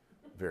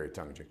 Very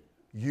tongue-in-cheek.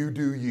 You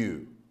do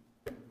you.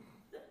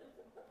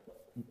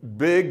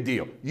 Big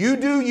deal. You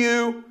do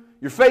you.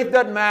 Your faith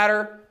doesn't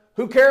matter.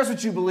 Who cares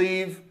what you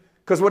believe?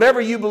 Because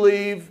whatever you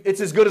believe, it's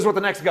as good as what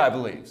the next guy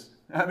believes.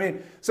 I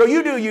mean, so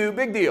you do you,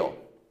 big deal.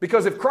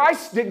 Because if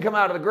Christ didn't come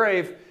out of the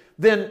grave,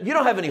 then you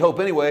don't have any hope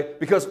anyway,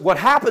 because what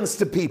happens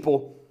to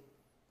people,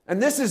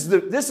 and this is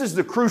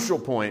the crucial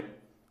point,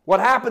 what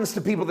happens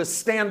to people that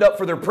stand up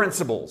for their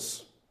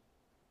principles?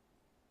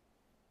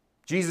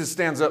 Jesus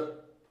stands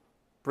up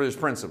for his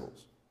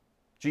principles.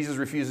 Jesus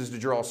refuses to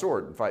draw a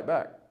sword and fight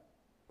back.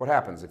 What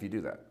happens if you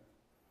do that?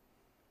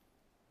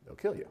 They'll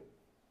kill you.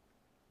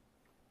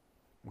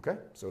 Okay,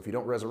 so if you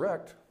don't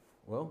resurrect,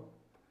 well,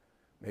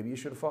 maybe you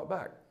should have fought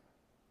back,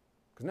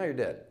 because now you're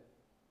dead.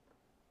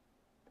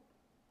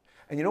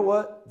 And you know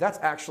what? That's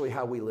actually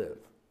how we live.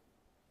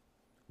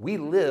 We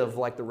live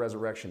like the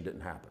resurrection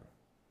didn't happen.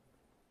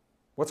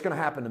 What's going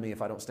to happen to me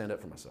if I don't stand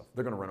up for myself?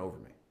 They're going to run over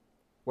me.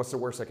 What's the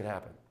worst that could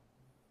happen?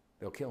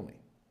 They'll kill me.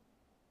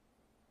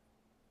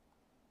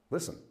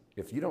 Listen,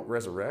 if you don't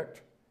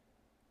resurrect,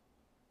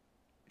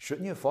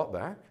 shouldn't you have fought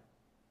back?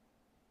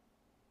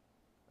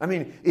 I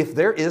mean, if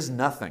there is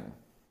nothing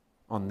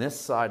on this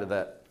side of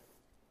that,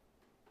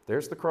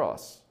 there's the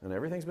cross, and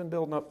everything's been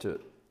building up to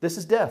it. This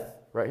is death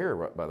right here,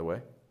 by the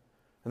way.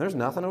 And there's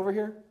nothing over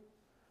here.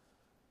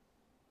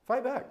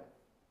 Fight back.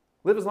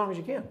 Live as long as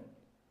you can.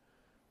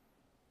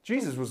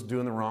 Jesus was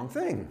doing the wrong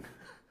thing.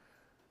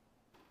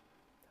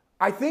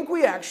 I think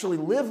we actually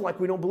live like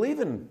we don't believe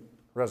in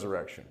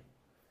resurrection.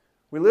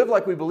 We live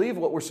like we believe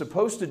what we're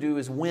supposed to do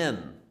is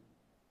win,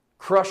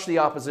 crush the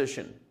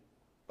opposition,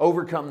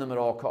 Overcome them at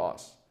all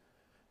costs.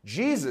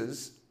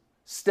 Jesus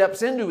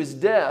steps into his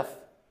death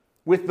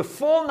with the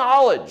full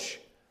knowledge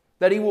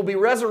that he will be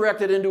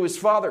resurrected into his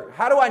Father.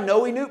 How do I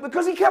know he knew?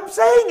 Because he kept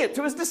saying it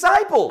to his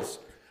disciples.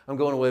 I'm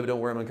going away, but don't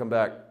worry, I'm going to come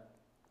back.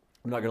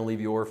 I'm not going to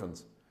leave you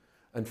orphans.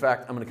 In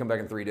fact, I'm going to come back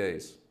in 3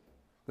 days.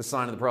 The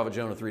sign of the prophet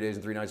Jonah, 3 days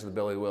and 3 nights in the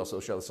belly of the whale,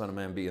 so shall the Son of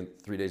Man be in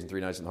 3 days and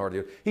 3 nights in the heart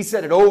of the earth. He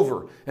said it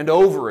over and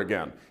over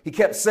again. He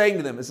kept saying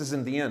to them, this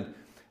isn't the end.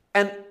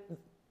 And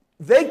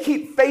they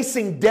keep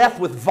facing death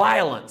with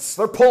violence.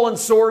 They're pulling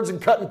swords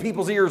and cutting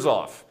people's ears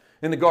off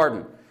in the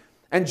garden.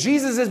 And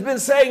Jesus has been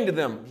saying to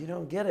them, you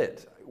don't get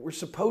it. We're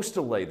supposed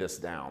to lay this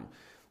down.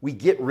 We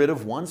get rid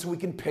of one so we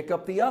can pick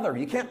up the other.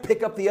 You can't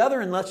pick up the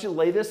other unless you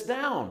lay this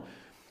down.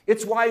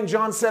 It's why in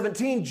John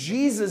 17,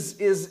 Jesus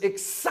is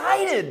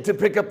excited to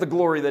pick up the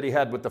glory that he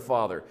had with the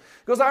Father.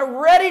 He goes, I'm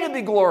ready to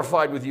be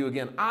glorified with you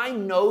again. I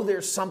know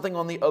there's something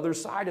on the other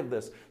side of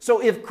this.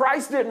 So if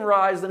Christ didn't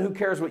rise, then who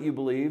cares what you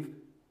believe?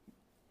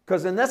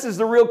 Because then this is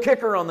the real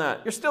kicker on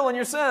that. You're still in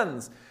your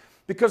sins.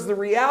 Because the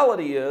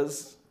reality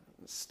is,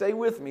 stay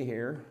with me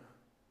here,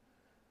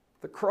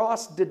 the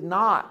cross did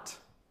not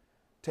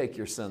take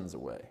your sins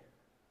away.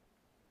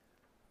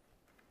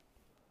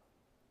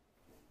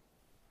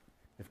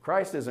 If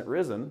Christ isn't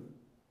risen,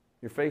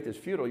 your faith is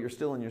futile, you're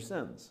still in your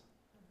sins.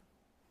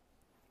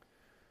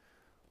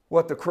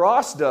 What the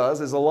cross does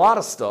is a lot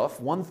of stuff,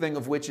 one thing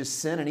of which is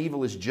sin and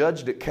evil is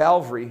judged at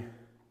Calvary.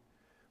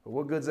 But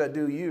what good does that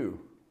do you?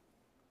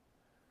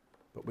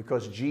 But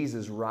because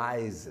Jesus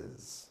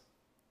rises,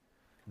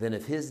 then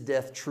if his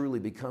death truly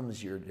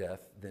becomes your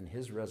death, then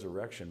his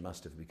resurrection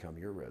must have become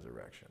your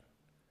resurrection.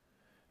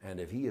 And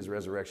if he is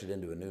resurrected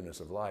into a newness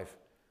of life,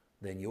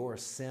 then your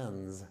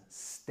sins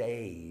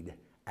stayed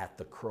at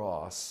the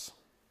cross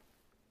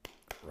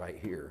right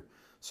here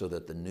so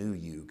that the new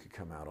you could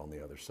come out on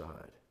the other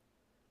side.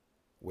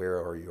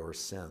 Where are your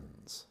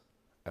sins?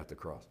 At the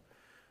cross.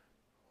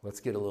 Let's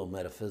get a little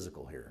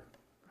metaphysical here.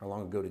 How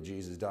long ago did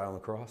Jesus die on the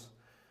cross?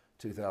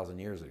 2,000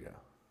 years ago.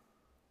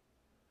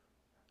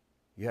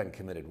 You hadn't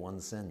committed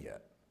one sin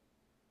yet.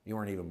 You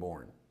weren't even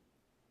born.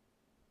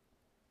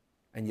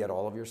 And yet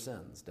all of your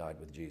sins died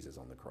with Jesus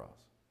on the cross.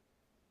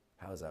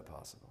 How is that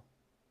possible?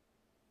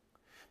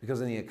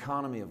 Because in the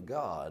economy of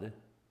God,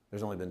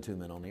 there's only been two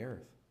men on the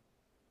earth.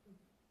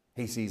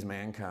 He sees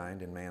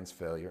mankind and man's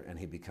failure, and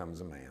he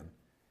becomes a man.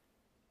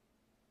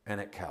 And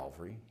at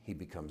Calvary, he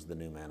becomes the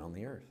new man on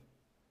the earth.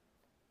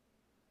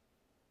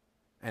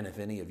 And if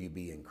any of you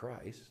be in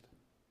Christ,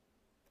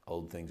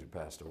 old things are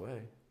passed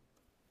away,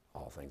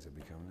 all things have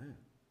become new.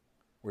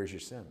 Where's your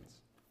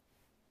sins?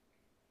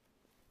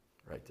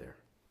 Right there.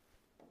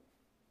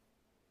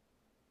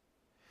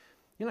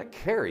 You're not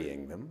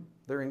carrying them,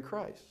 they're in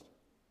Christ.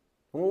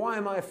 Well, why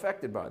am I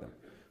affected by them?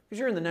 Because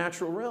you're in the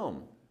natural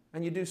realm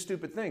and you do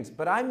stupid things.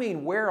 But I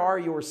mean, where are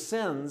your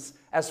sins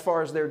as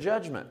far as their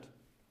judgment?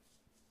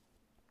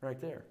 Right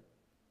there,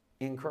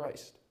 in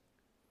Christ.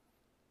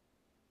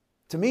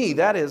 To me,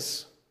 that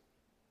is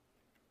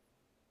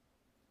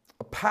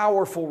a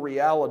powerful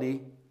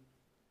reality,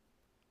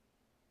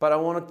 but I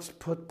want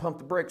to pump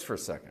the brakes for a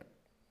second,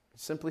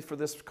 simply for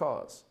this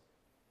cause.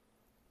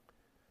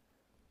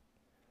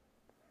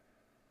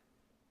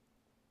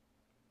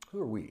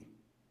 Who are we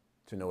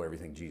to know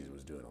everything Jesus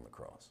was doing on the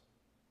cross?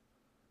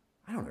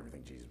 I don't know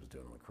everything Jesus was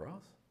doing on the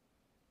cross.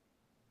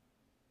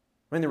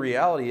 I mean, the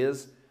reality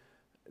is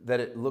that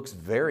it looks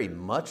very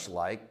much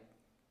like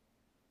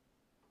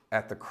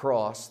at the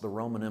cross, the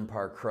Roman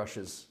Empire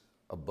crushes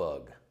a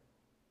bug.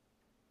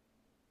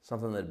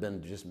 Something that had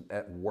been just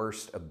at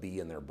worst a bee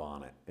in their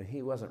bonnet. And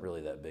he wasn't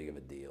really that big of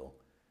a deal.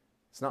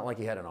 It's not like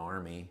he had an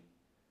army.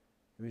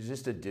 He was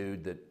just a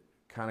dude that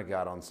kind of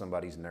got on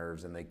somebody's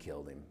nerves and they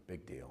killed him.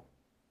 Big deal.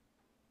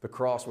 The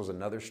cross was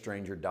another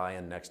stranger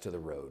dying next to the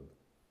road.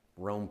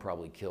 Rome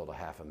probably killed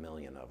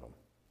 500,000 of them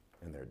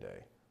in their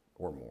day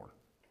or more.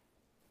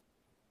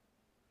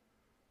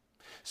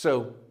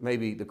 So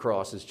maybe the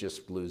cross is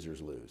just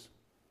losers lose.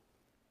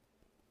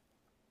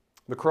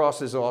 The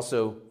cross is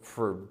also,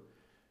 for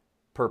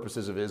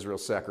purposes of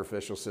Israel's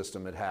sacrificial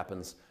system, it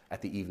happens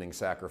at the evening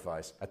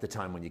sacrifice, at the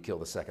time when you kill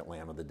the second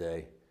lamb of the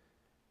day.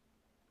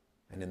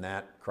 And in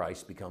that,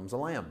 Christ becomes a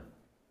lamb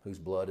whose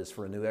blood is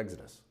for a new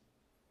exodus.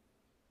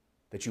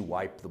 That you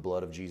wipe the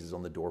blood of Jesus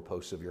on the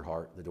doorposts of your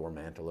heart, the door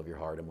mantle of your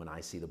heart, and when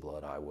I see the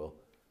blood, I will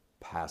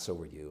pass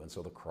over you. And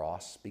so the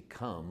cross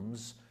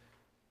becomes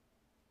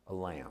a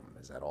lamb.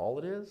 Is that all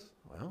it is?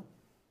 Well,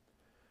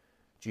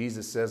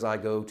 Jesus says, I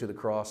go to the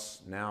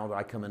cross now that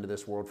I come into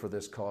this world for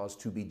this cause,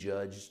 to be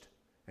judged.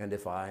 And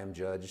if I am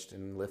judged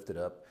and lifted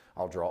up,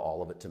 I'll draw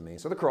all of it to me.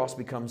 So the cross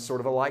becomes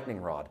sort of a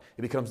lightning rod.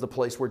 It becomes the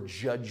place where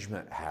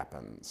judgment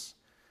happens.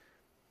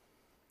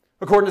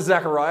 According to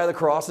Zechariah, the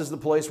cross is the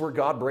place where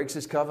God breaks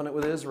his covenant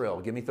with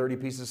Israel. Give me 30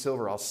 pieces of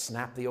silver, I'll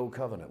snap the old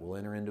covenant. We'll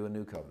enter into a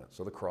new covenant.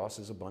 So the cross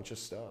is a bunch of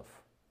stuff.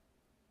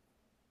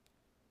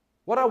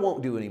 What I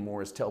won't do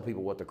anymore is tell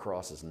people what the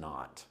cross is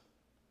not.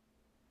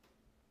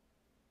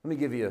 Let me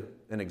give you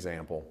an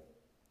example.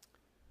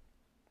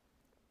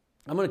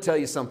 I'm going to tell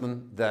you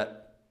something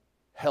that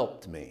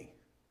helped me,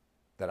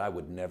 that I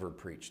would never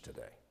preach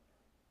today.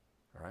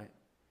 All right?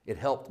 It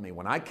helped me.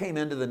 When I came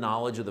into the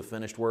knowledge of the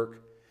finished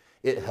work,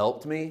 it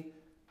helped me.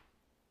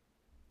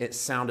 It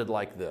sounded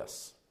like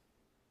this.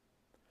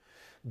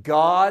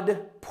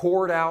 God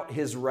poured out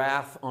his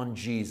wrath on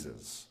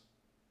Jesus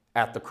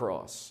at the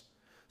cross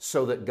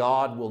so that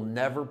God will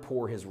never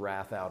pour his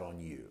wrath out on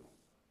you.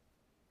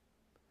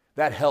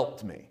 That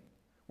helped me.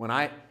 When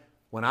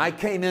I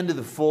came into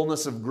the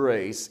fullness of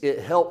grace, it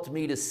helped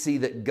me to see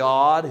that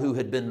God, who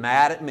had been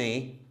mad at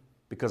me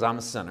because I'm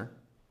a sinner,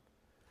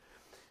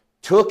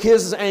 took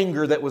his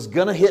anger that was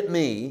going to hit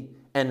me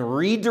and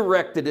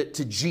redirected it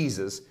to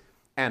Jesus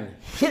and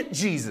hit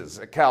Jesus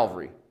at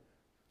Calvary,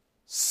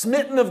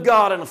 smitten of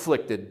God and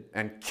afflicted,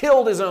 and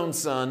killed his own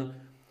son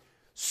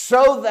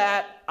so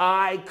that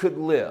I could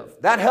live.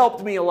 That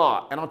helped me a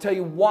lot. And I'll tell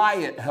you why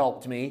it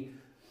helped me.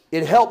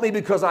 It helped me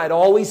because I'd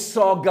always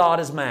saw God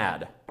as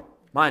mad.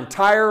 My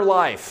entire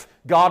life,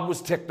 God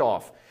was ticked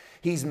off.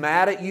 He's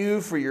mad at you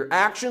for your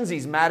actions.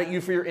 He's mad at you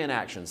for your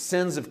inactions.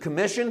 Sins of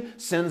commission,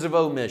 sins of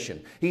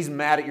omission. He's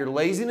mad at your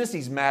laziness.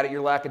 He's mad at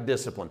your lack of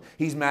discipline.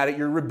 He's mad at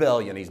your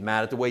rebellion. He's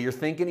mad at the way you're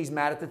thinking. He's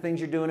mad at the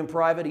things you're doing in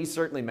private. He's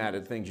certainly mad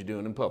at the things you're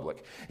doing in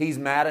public. He's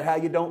mad at how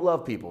you don't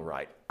love people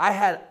right. I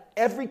had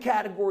every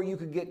category you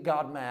could get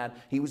God mad.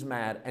 He was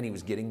mad, and he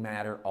was getting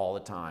madder all the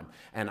time.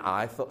 And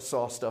I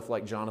saw stuff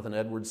like Jonathan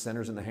Edwards,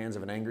 Sinners in the Hands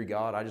of an Angry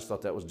God. I just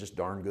thought that was just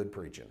darn good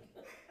preaching.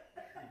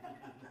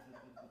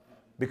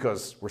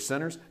 Because we're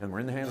sinners and we're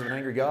in the hands of an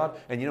angry God.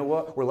 And you know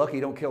what? We're lucky he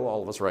don't kill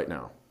all of us right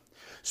now.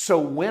 So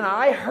when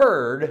I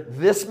heard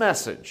this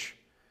message,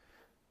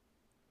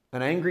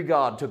 an angry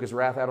God took his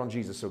wrath out on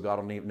Jesus so God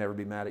will never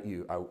be mad at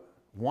you.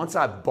 Once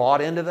I bought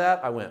into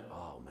that, I went,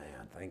 oh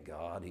man, thank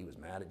God he was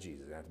mad at Jesus.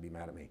 He didn't have to be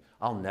mad at me.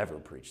 I'll never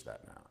preach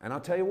that now. And I'll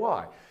tell you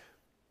why.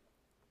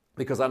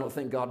 Because I don't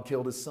think God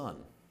killed his son.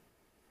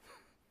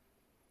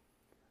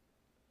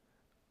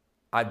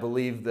 I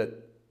believe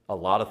that a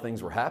lot of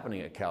things were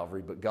happening at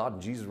Calvary, but God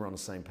and Jesus were on the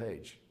same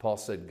page. Paul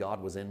said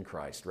God was in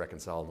Christ,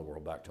 reconciling the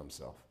world back to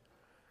himself.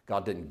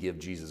 God didn't give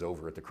Jesus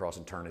over at the cross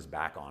and turn his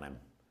back on him.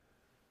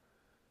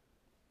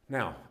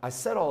 Now, I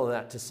said all of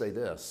that to say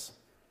this.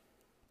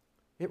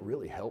 It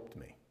really helped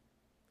me.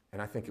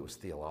 And I think it was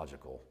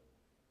theological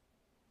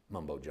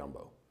mumbo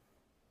jumbo.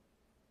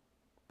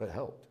 But it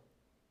helped.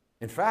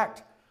 In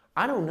fact,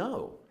 I don't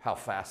know how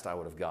fast I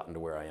would have gotten to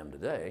where I am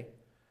today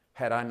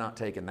had I not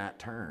taken that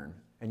turn.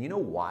 And you know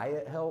why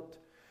it helped?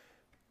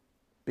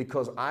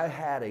 Because I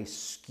had a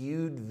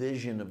skewed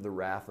vision of the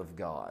wrath of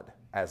God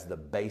as the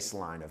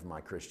baseline of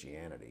my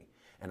Christianity.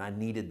 And I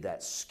needed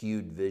that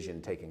skewed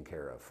vision taken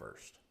care of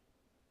first.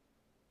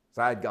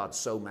 So I had God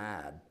so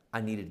mad,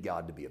 I needed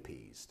God to be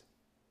appeased.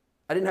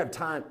 I didn't have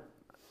time.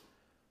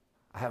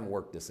 I haven't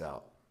worked this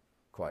out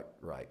quite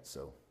right,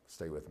 so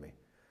stay with me.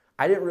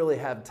 I didn't really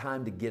have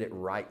time to get it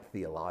right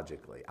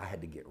theologically. I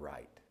had to get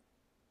right.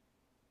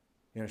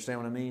 You understand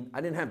what I mean? I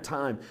didn't have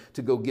time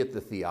to go get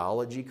the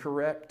theology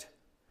correct.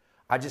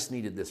 I just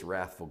needed this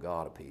wrathful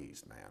God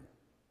appeased, man.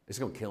 It's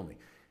going to kill me.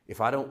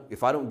 If I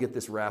don't get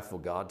this wrathful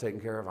God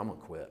taken care of, I'm going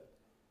to quit.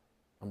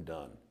 I'm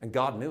done. And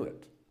God knew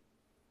it.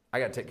 I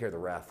got to take care of the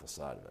wrathful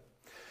side of it.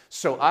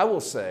 So I will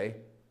say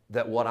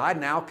that what I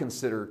now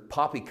consider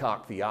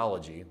poppycock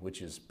theology,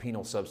 which is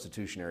penal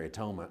substitutionary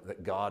atonement,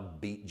 that God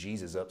beat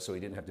Jesus up so he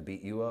didn't have to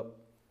beat you up,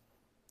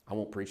 I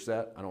won't preach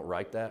that. I don't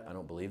write that. I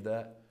don't believe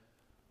that.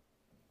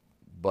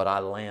 But I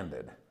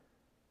landed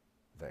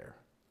there.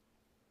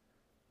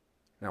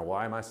 Now,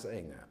 why am I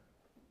saying that?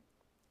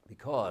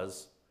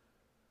 Because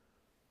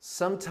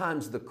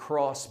sometimes the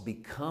cross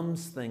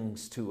becomes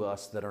things to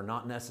us that are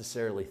not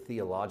necessarily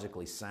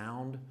theologically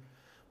sound,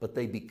 but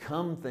they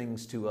become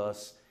things to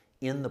us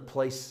in the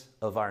place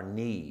of our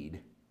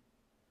need.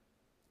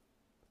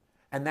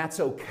 And that's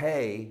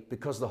okay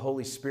because the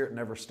Holy Spirit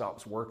never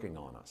stops working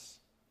on us.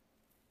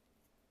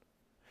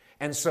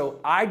 And so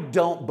I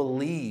don't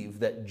believe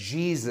that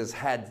Jesus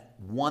had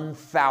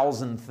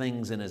 1,000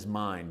 things in his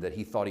mind that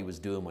he thought he was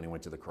doing when he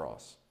went to the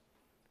cross.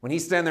 When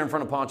he's standing there in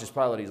front of Pontius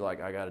Pilate, he's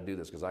like, I got to do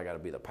this because I got to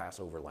be the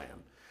Passover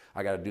lamb.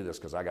 I got to do this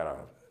because I got to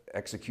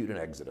execute an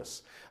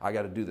exodus. I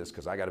got to do this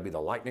because I got to be the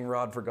lightning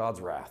rod for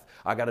God's wrath.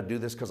 I got to do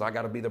this because I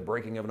got to be the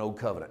breaking of an old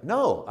covenant.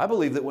 No, I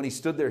believe that when he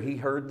stood there, he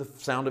heard the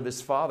sound of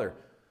his Father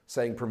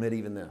saying, permit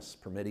even this,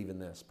 permit even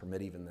this,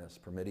 permit even this,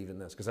 permit even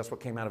this. Because that's what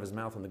came out of his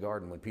mouth in the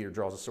garden when Peter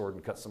draws a sword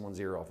and cuts someone's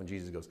ear off and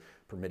Jesus goes,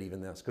 permit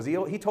even this. Because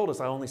he told us,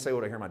 I only say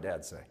what I hear my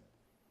dad say.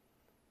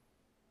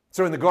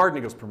 So in the garden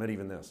he goes, permit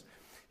even this.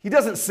 He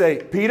doesn't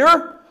say,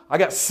 Peter, I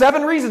got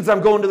 7 reasons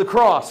I'm going to the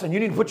cross and you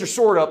need to put your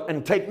sword up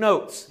and take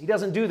notes. He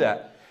doesn't do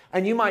that.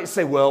 And you might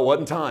say, well, it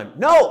wasn't time.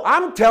 No,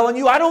 I'm telling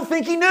you, I don't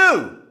think he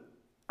knew.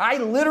 I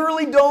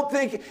literally don't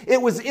think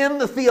it was in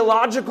the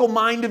theological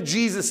mind of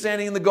Jesus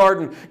standing in the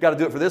garden. Got to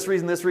do it for this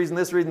reason, this reason,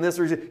 this reason, this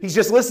reason. He's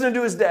just listening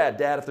to his dad.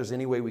 Dad, if there's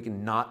any way we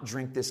can not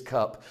drink this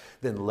cup,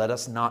 then let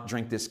us not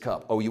drink this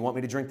cup. Oh, you want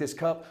me to drink this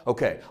cup?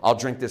 Okay, I'll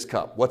drink this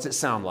cup. What's it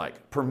sound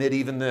like? Permit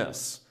even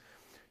this.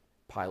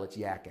 Pilate's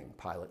yakking.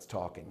 Pilate's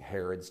talking.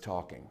 Herod's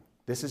talking.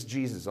 This is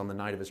Jesus on the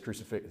night of his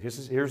crucifixion.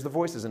 Here's the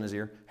voices in his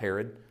ear.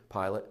 Herod,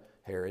 Pilate,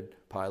 Herod,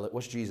 Pilate.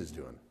 What's Jesus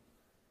doing?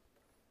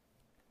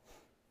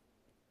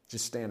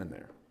 Just standing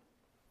there.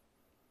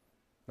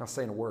 Not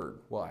saying a word.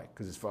 Why?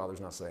 Because his Father's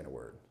not saying a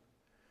word.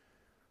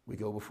 We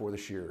go before the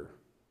shearer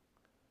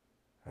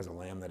as a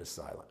lamb that is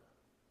silent.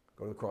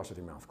 Go to the cross with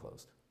your mouth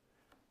closed.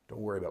 Don't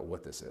worry about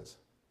what this is.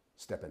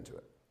 Step into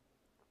it.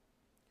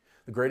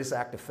 The greatest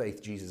act of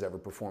faith Jesus ever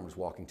performed was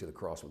walking to the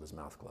cross with his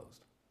mouth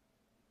closed.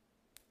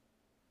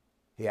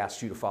 He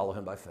asked you to follow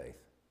him by faith.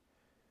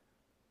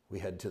 We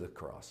head to the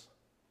cross.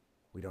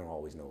 We don't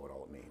always know what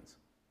all it means.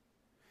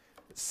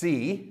 But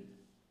see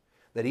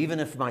that even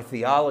if my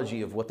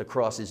theology of what the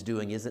cross is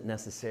doing isn't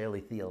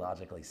necessarily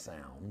theologically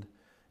sound,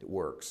 it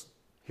works.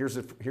 Here's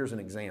an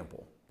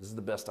example. This is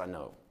the best I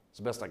know. It's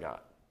the best I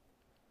got.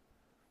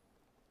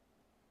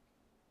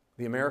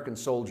 The American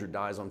soldier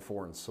dies on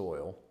foreign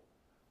soil.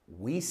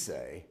 We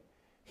say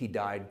he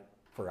died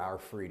for our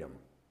freedom.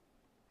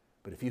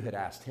 But if you had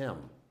asked him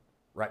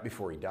right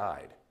before he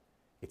died,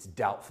 it's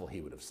doubtful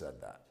he would have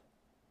said that.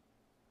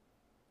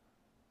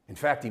 In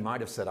fact, he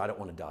might have said, I don't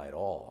want to die at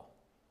all.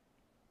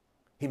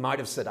 He might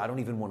have said, I don't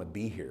even want to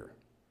be here.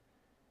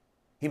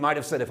 He might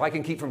have said, if I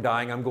can keep from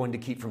dying, I'm going to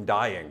keep from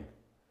dying.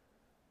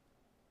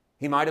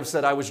 He might have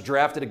said, I was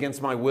drafted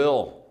against my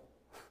will.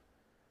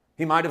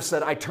 He might have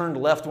said, I turned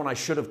left when I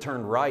should have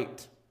turned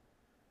right.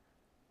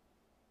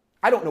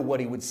 I don't know what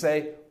he would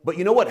say, but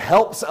you know what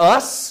helps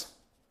us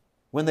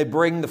when they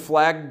bring the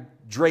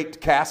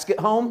flag-draped casket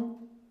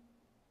home?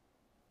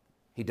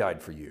 He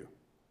died for you.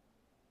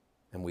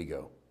 And we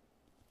go,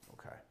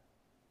 okay.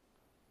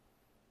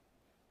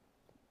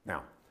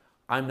 Now,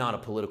 I'm not a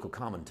political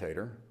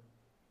commentator,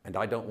 and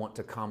I don't want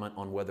to comment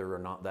on whether or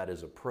not that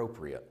is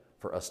appropriate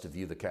for us to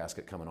view the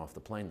casket coming off the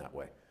plane that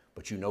way.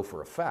 But you know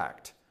for a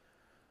fact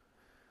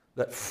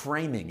that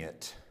framing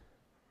it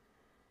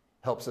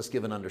helps us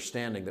give an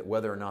understanding that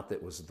whether or not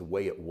that was the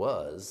way it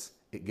was,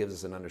 it gives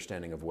us an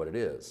understanding of what it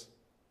is.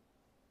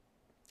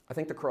 I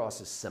think the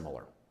cross is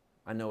similar.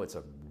 I know it's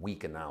a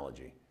weak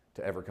analogy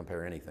to ever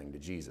compare anything to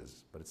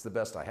Jesus, but it's the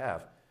best I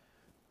have.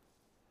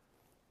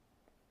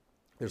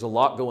 There's a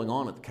lot going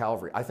on at the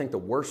Calvary. I think the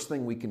worst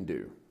thing we can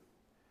do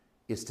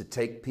is to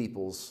take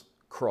people's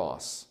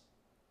cross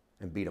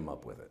and beat them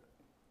up with it.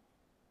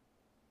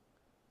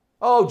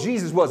 Oh,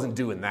 Jesus wasn't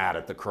doing that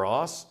at the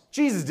cross.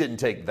 Jesus didn't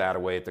take that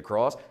away at the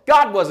cross.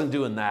 God wasn't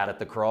doing that at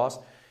the cross.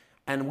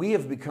 And we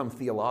have become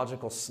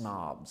theological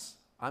snobs.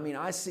 I mean,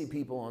 I see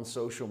people on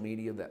social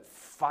media that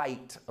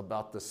fight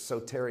about the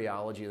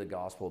soteriology of the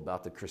gospel,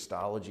 about the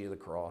Christology of the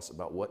cross,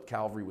 about what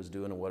Calvary was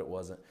doing and what it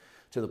wasn't,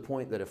 to the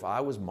point that if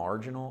I was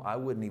marginal, I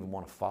wouldn't even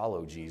want to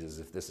follow Jesus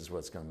if this is what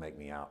it's going to make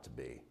me out to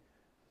be.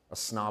 A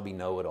snobby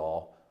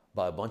know-it-all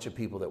by a bunch of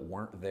people that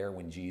weren't there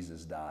when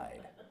Jesus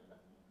died.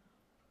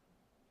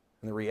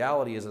 And the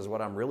reality is what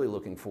I'm really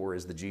looking for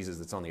is the Jesus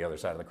that's on the other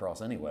side of the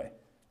cross anyway.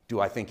 Do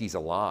I think he's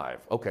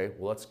alive? Okay,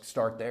 well, let's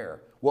start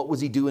there. What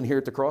was he doing here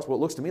at the cross? Well,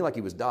 it looks to me like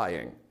he was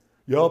dying.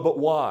 Yeah, but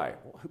why?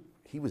 Well,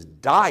 he was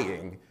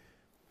dying.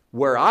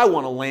 Where I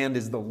want to land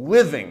is the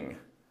living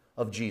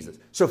of Jesus.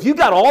 So if you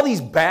got all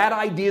these bad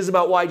ideas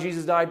about why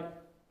Jesus died,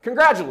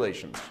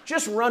 congratulations.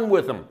 Just run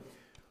with them.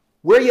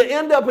 Where you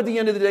end up at the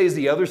end of the day is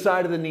the other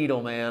side of the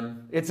needle,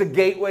 man. It's a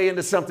gateway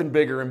into something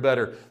bigger and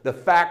better. The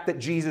fact that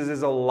Jesus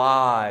is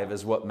alive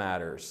is what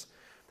matters.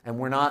 And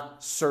we're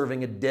not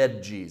serving a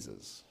dead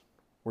Jesus.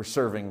 We're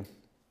serving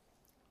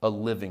a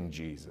living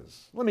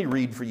Jesus. Let me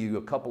read for you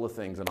a couple of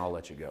things and I'll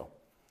let you go.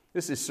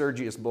 This is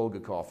Sergius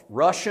Bulgakov,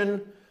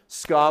 Russian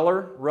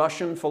scholar,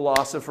 Russian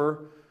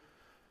philosopher.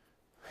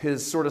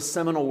 His sort of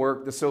seminal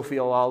work, the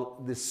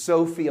Sophiology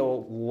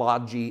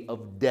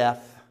of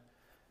Death,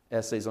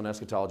 Essays on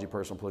Eschatology,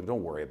 Personal Political.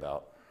 Don't worry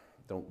about.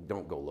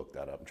 Don't go look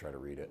that up and try to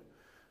read it.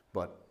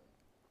 But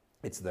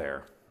it's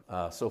there.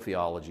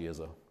 Sophiology is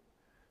a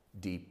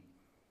deep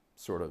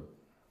sort of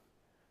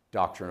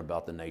doctrine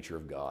about the nature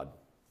of God.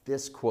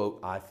 This quote,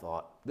 I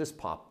thought, this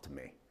popped to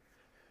me.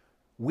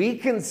 We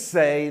can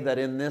say that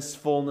in this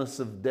fullness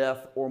of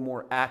death, or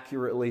more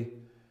accurately,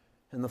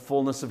 in the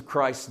fullness of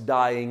Christ's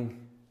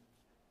dying,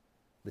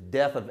 the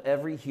death of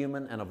every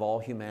human and of all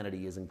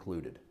humanity is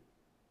included.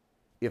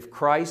 If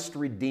Christ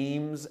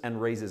redeems and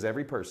raises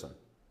every person,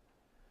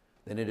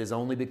 then it is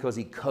only because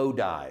he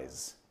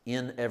co-dies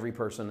in every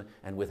person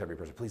and with every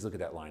person. Please look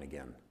at that line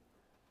again.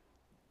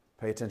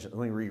 Pay attention.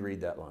 Let me reread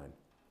that line.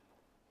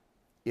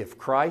 If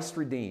Christ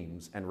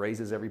redeems and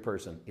raises every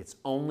person, it's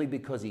only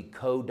because he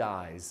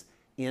co-dies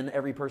in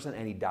every person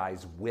and he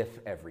dies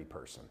with every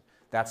person.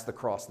 That's the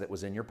cross that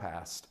was in your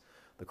past,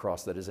 the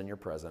cross that is in your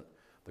present,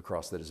 the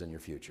cross that is in your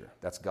future.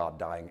 That's God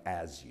dying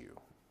as you.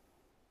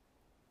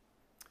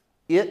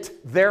 It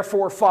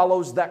therefore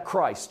follows that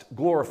Christ,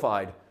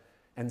 glorified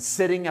and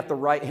sitting at the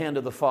right hand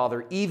of the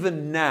Father,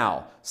 even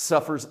now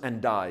suffers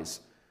and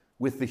dies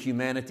with the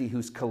humanity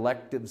whose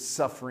collective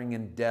suffering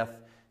and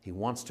death he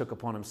once took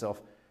upon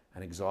himself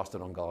and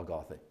exhausted on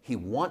Golgotha. He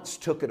once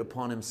took it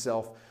upon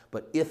himself,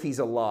 but if he's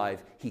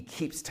alive, he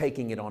keeps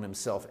taking it on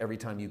himself every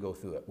time you go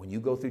through it. When you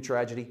go through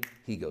tragedy,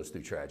 he goes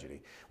through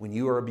tragedy. When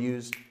you are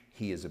abused,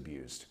 he is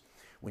abused.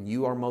 When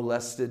you are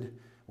molested,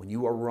 when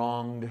you are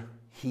wronged,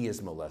 he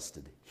is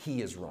molested.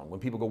 He is wronged. When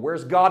people go,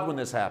 where's God when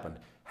this happened?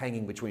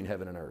 Hanging between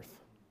heaven and earth.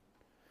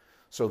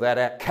 So that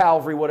at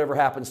Calvary, whatever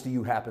happens to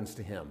you happens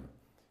to him.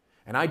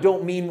 And I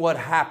don't mean what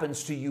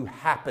happens to you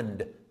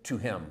happened to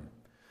him.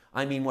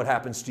 I mean what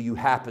happens to you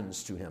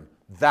happens to him.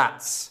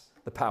 That's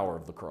the power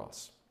of the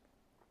cross.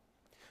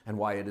 And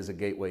why it is a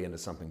gateway into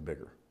something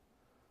bigger,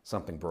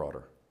 something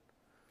broader.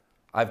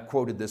 I've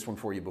quoted this one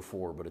for you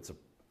before, but it's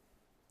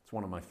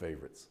one of my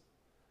favorites.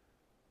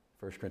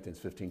 1 Corinthians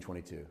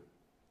 15:22.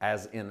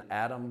 As in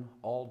Adam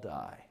all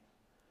die,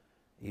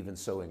 even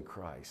so in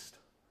Christ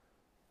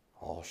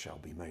all shall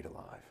be made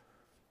alive.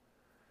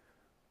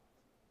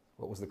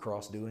 What was the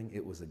cross doing?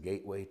 It was a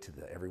gateway to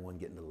everyone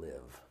getting to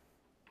live.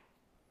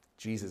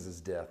 Jesus'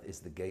 death is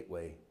the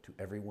gateway to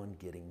everyone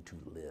getting to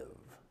live.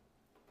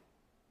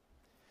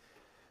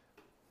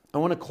 I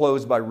want to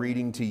close by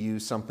reading to you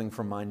something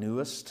from my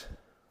newest.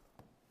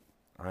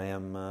 I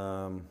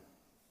am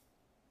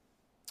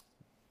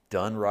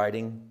done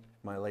writing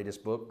my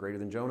latest book, Greater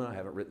Than Jonah. I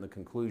haven't written the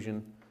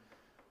conclusion.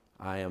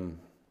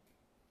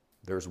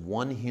 There's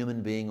one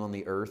human being on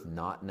the earth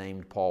not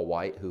named Paul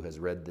White who has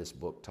read this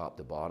book top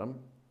to bottom,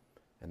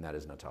 and that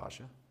is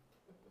Natasha.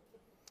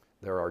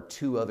 There are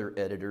 2 other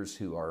editors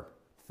who are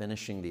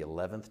finishing the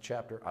 11th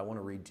chapter. I want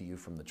to read to you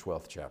from the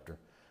 12th chapter.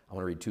 I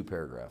want to read 2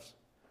 paragraphs.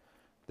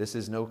 This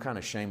is no kind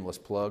of shameless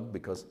plug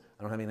because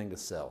I don't have anything to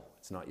sell.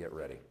 It's not yet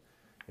ready.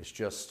 It's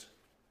just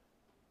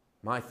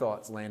my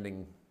thoughts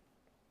landing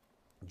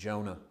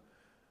Jonah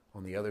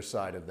on the other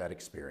side of that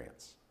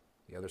experience,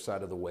 the other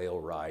side of the whale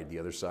ride, the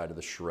other side of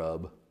the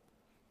shrub.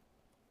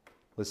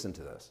 Listen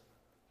to this.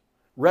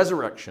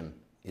 Resurrection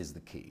is the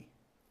key.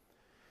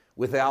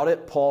 Without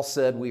it, Paul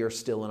said, we are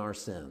still in our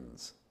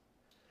sins.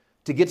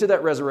 To get to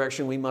that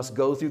resurrection, we must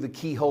go through the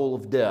keyhole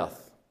of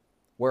death,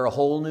 where a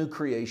whole new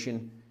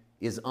creation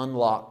is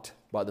unlocked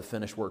by the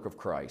finished work of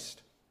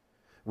Christ.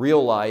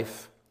 Real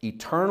life,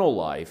 eternal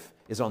life,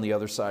 is on the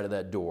other side of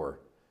that door.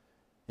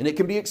 And it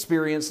can be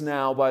experienced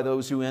now by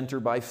those who enter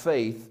by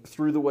faith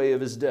through the way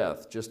of his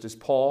death, just as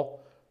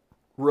Paul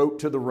wrote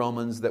to the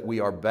Romans that we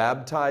are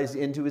baptized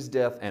into his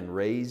death and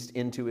raised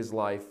into his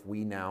life.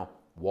 We now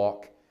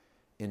walk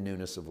in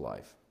newness of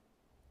life.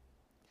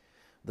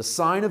 The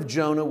sign of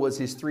Jonah was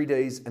his 3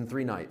 days and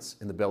 3 nights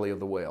in the belly of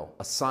the whale,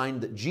 a sign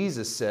that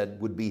Jesus said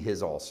would be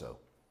his also.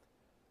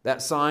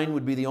 That sign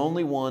would be the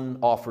only one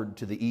offered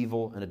to the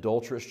evil and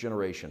adulterous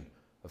generation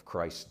of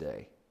Christ's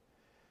day.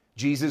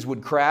 Jesus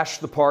would crash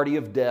the party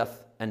of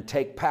death and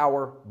take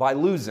power by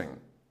losing.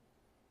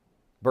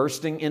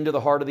 Bursting into the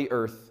heart of the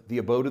earth, the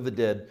abode of the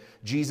dead,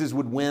 Jesus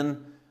would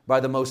win by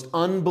the most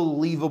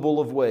unbelievable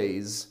of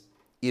ways.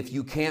 If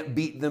you can't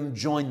beat them,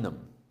 join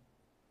them.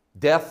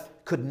 Death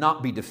could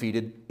not be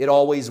defeated. It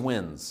always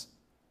wins.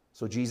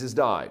 So Jesus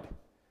died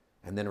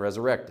and then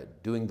resurrected,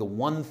 doing the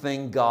one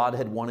thing God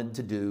had wanted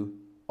to do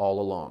all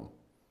along.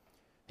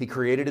 He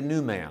created a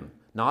new man,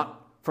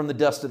 not from the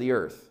dust of the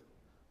earth,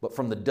 but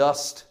from the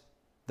dust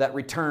that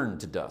returned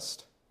to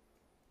dust.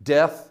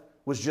 Death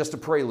was just a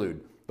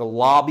prelude, the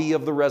lobby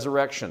of the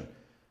resurrection.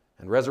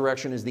 And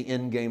resurrection is the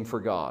end game for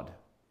God.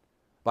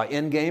 By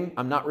end game,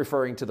 I'm not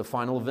referring to the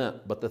final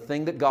event, but the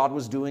thing that God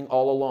was doing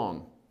all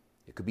along.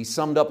 It could be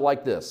summed up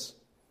like this.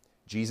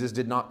 Jesus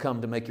did not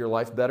come to make your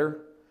life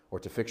better or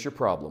to fix your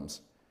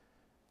problems.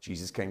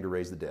 Jesus came to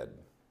raise the dead.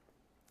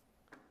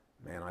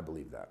 Man, I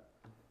believe that.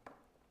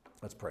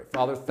 Let's pray.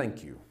 Father,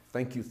 thank you.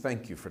 Thank you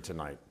for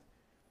tonight.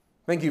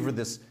 Thank you for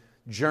this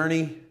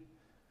journey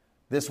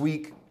this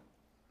week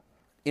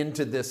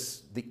into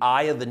the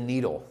eye of the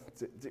needle.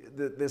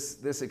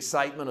 This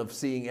excitement of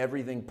seeing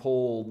everything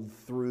pulled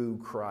through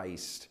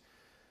Christ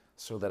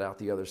so that out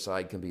the other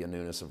side can be a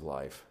newness of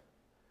life.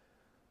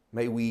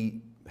 May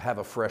we have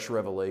a fresh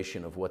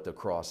revelation of what the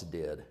cross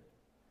did.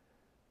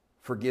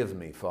 Forgive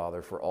me,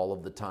 Father, for all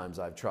of the times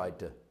I've tried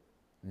to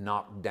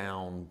knock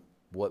down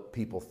what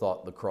people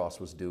thought the cross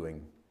was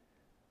doing.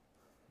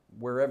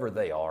 Wherever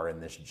they are in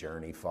this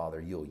journey, Father,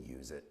 you'll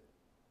use it.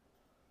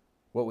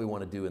 What we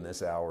want to do in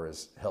this hour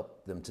is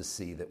help them to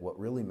see that what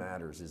really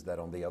matters is that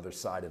on the other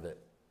side of it,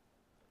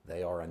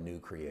 they are a new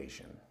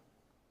creation.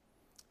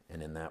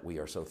 And in that we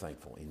are so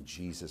thankful. In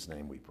Jesus'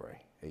 name we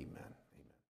pray. Amen.